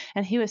be.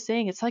 And he was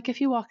saying, it's like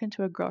if you walk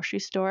into a grocery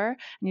store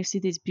and you see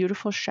these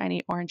beautiful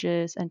shiny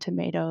oranges and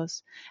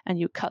tomatoes and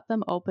you cut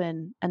them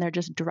open and they're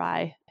just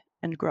dry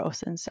and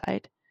gross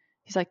inside.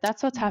 He's like,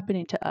 that's what's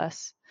happening to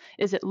us.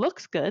 Is it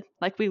looks good.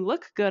 Like we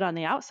look good on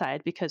the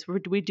outside because we're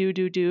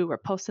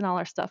posting all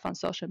our stuff on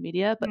social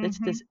media, but it's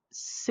this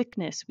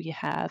sickness we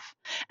have.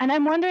 And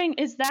I'm wondering,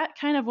 is that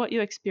kind of what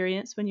you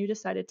experienced when you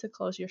decided to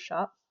close your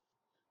shop?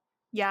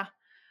 Yeah,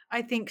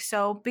 I think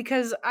so,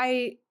 because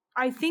I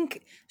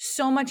think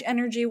so much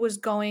energy was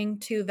going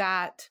to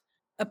that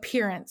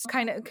appearance,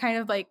 kind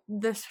of like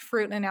this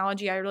fruit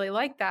analogy. I really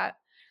like that.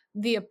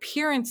 The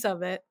appearance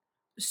of it,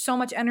 so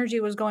much energy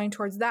was going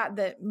towards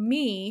that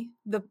me,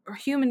 the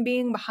human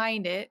being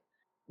behind it,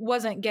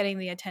 wasn't getting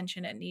the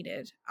attention it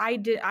needed.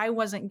 I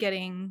wasn't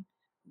getting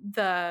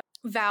the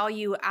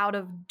value out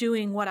of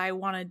doing what I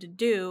wanted to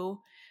do,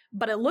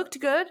 but it looked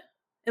good.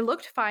 It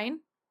looked fine,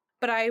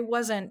 but I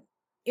wasn't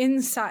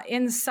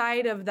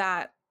inside of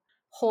that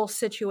whole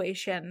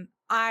situation.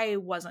 I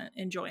wasn't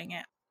enjoying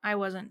it. I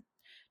wasn't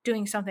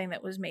doing something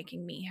that was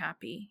making me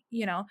happy.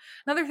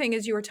 Another thing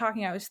is, you were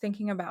talking, I was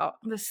thinking about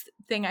this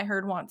thing I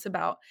heard once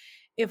about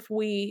if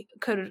we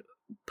could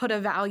put a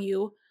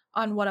value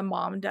on what a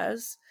mom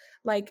does.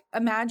 Like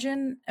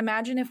imagine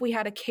if we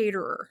had a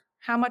caterer.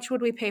 How much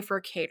would we pay for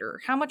a caterer?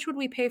 How much would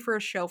we pay for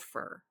a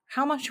chauffeur?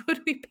 How much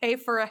would we pay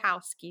for a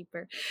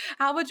housekeeper?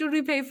 How much would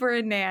we pay for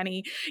a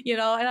nanny? And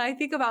I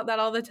think about that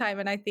all the time.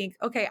 And I think,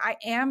 okay, I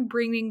am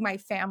bringing my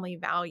family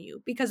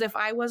value, because if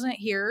I wasn't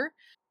here,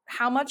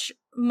 how much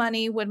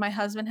money would my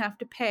husband have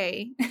to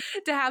pay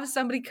to have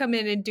somebody come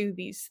in and do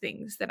these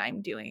things that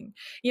I'm doing?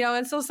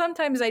 And so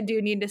sometimes I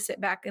do need to sit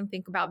back and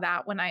think about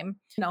that when I'm,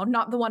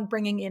 not the one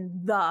bringing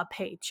in the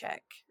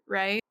paycheck,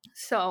 right?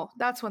 So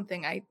that's one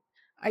thing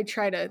I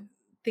try to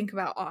think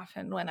about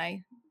often when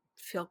I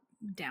feel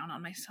down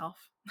on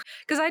myself,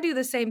 because I do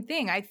the same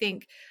thing. I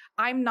think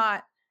I'm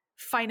not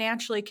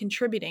financially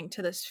contributing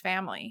to this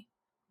family,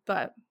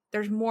 but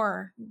there's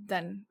more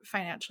than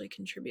financially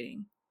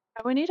contributing.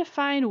 We need to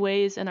find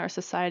ways in our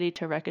society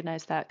to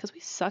recognize that, because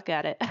we suck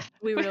at it.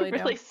 We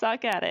really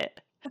suck at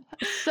it.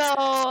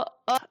 So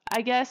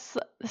I guess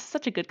this is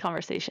such a good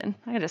conversation.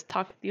 I can just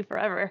talk with you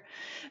forever.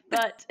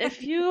 But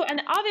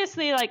and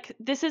obviously, like,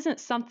 this isn't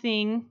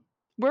something,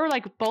 we're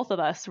like both of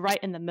us right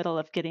in the middle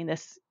of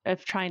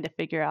trying to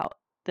figure out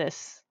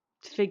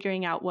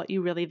figuring out what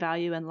you really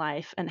value in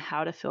life and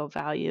how to feel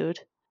valued.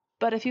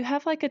 But if you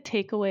have like a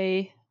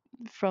takeaway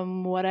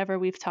from whatever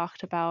we've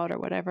talked about or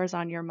whatever's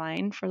on your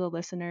mind for the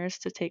listeners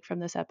to take from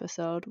this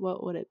episode,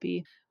 what would it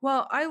be?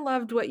 Well, I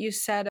loved what you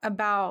said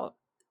about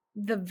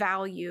the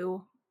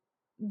value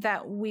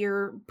that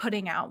we're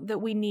putting out,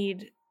 that we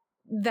need,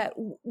 that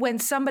when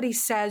somebody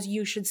says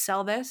you should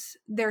sell this,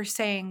 they're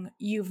saying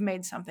you've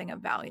made something of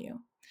value.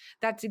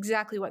 That's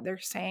exactly what they're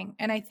saying.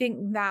 And I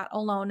think that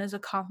alone is a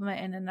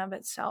compliment in and of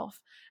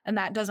itself. And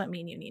that doesn't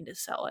mean you need to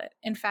sell it.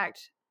 In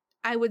fact,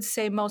 I would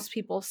say most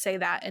people say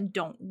that and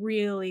don't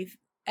really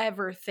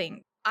ever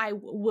think, I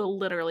will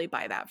literally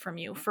buy that from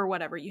you for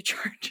whatever you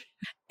charge.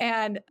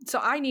 And so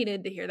I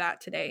needed to hear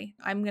that today.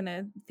 I'm going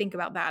to think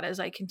about that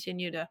as I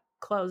continue to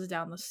close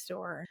down the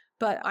store.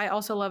 But I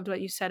also loved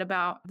what you said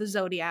about the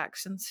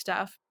zodiacs and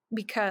stuff,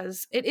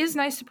 because it is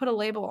nice to put a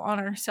label on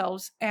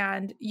ourselves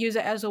and use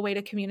it as a way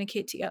to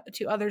communicate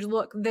to others.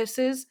 Look, this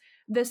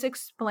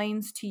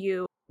explains to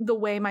you the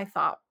way my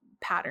thought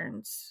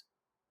patterns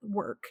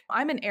work.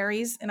 I'm an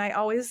Aries, and I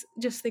always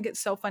just think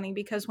it's so funny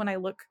because when I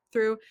look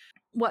through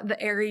what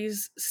the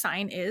Aries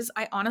sign is,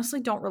 I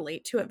honestly don't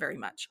relate to it very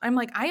much. I'm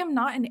like, I am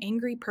not an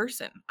angry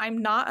person. I'm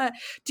not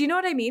do you know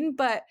what I mean?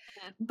 But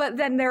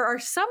then there are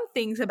some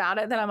things about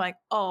it that I'm like,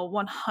 oh,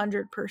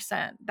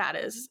 100% that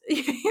is,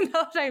 you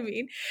know what I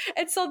mean?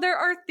 And so there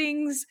are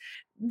things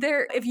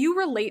there, if you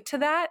relate to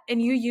that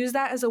and you use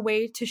that as a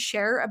way to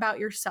share about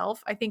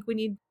yourself, I think we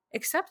need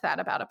accept that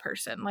about a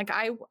person. Like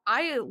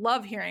I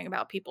love hearing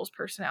about people's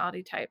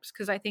personality types,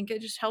 because I think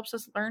it just helps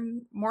us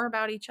learn more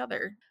about each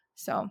other.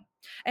 So,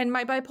 and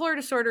my bipolar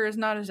disorder is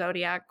not a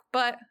zodiac,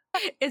 but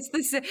it's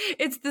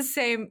the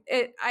same.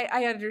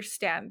 I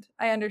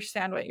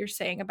understand what you're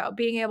saying about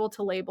being able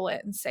to label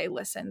it and say,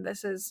 listen,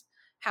 this is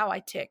how I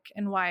tick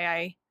and why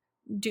I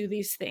do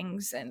these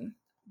things and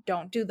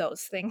don't do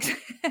those things.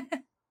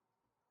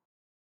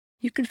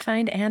 You can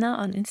find Anna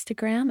on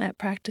Instagram at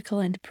Practical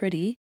and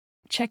Pretty.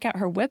 Check out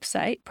her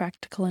website,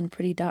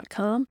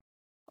 practicalandpretty.com,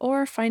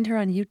 or find her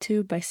on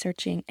YouTube by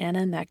searching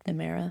Anna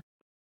McNamara.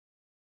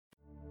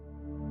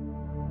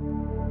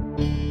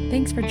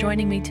 Thanks for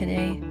joining me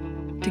today.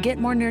 To get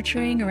more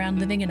nurturing around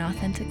living an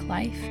authentic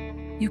life,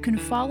 you can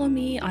follow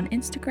me on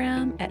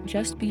Instagram at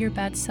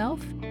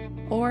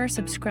JustBeYourBadSelf, or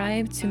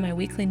subscribe to my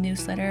weekly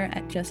newsletter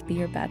at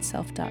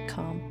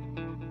JustBeYourBadSelf.com.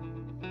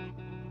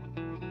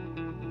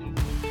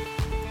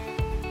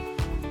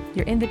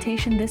 Your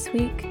invitation this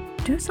week: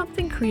 do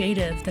something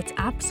creative that's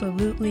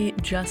absolutely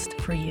just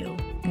for you.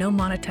 No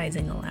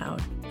monetizing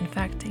allowed. In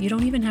fact, you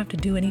don't even have to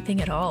do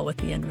anything at all with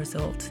the end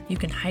result. You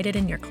can hide it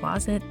in your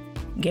closet,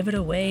 give it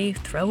away,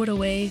 throw it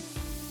away.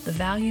 The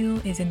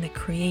value is in the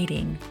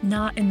creating,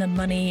 not in the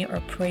money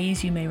or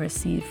praise you may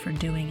receive for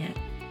doing it.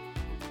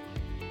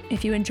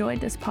 If you enjoyed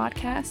this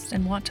podcast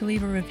and want to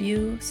leave a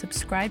review,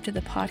 subscribe to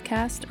the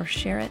podcast or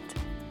share it,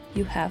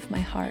 you have my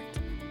heart.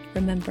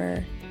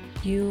 Remember,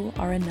 you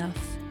are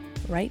enough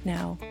right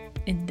now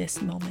in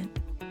this moment.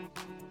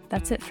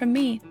 That's it from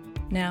me.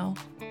 Now,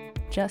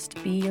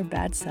 just be your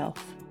bad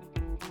self.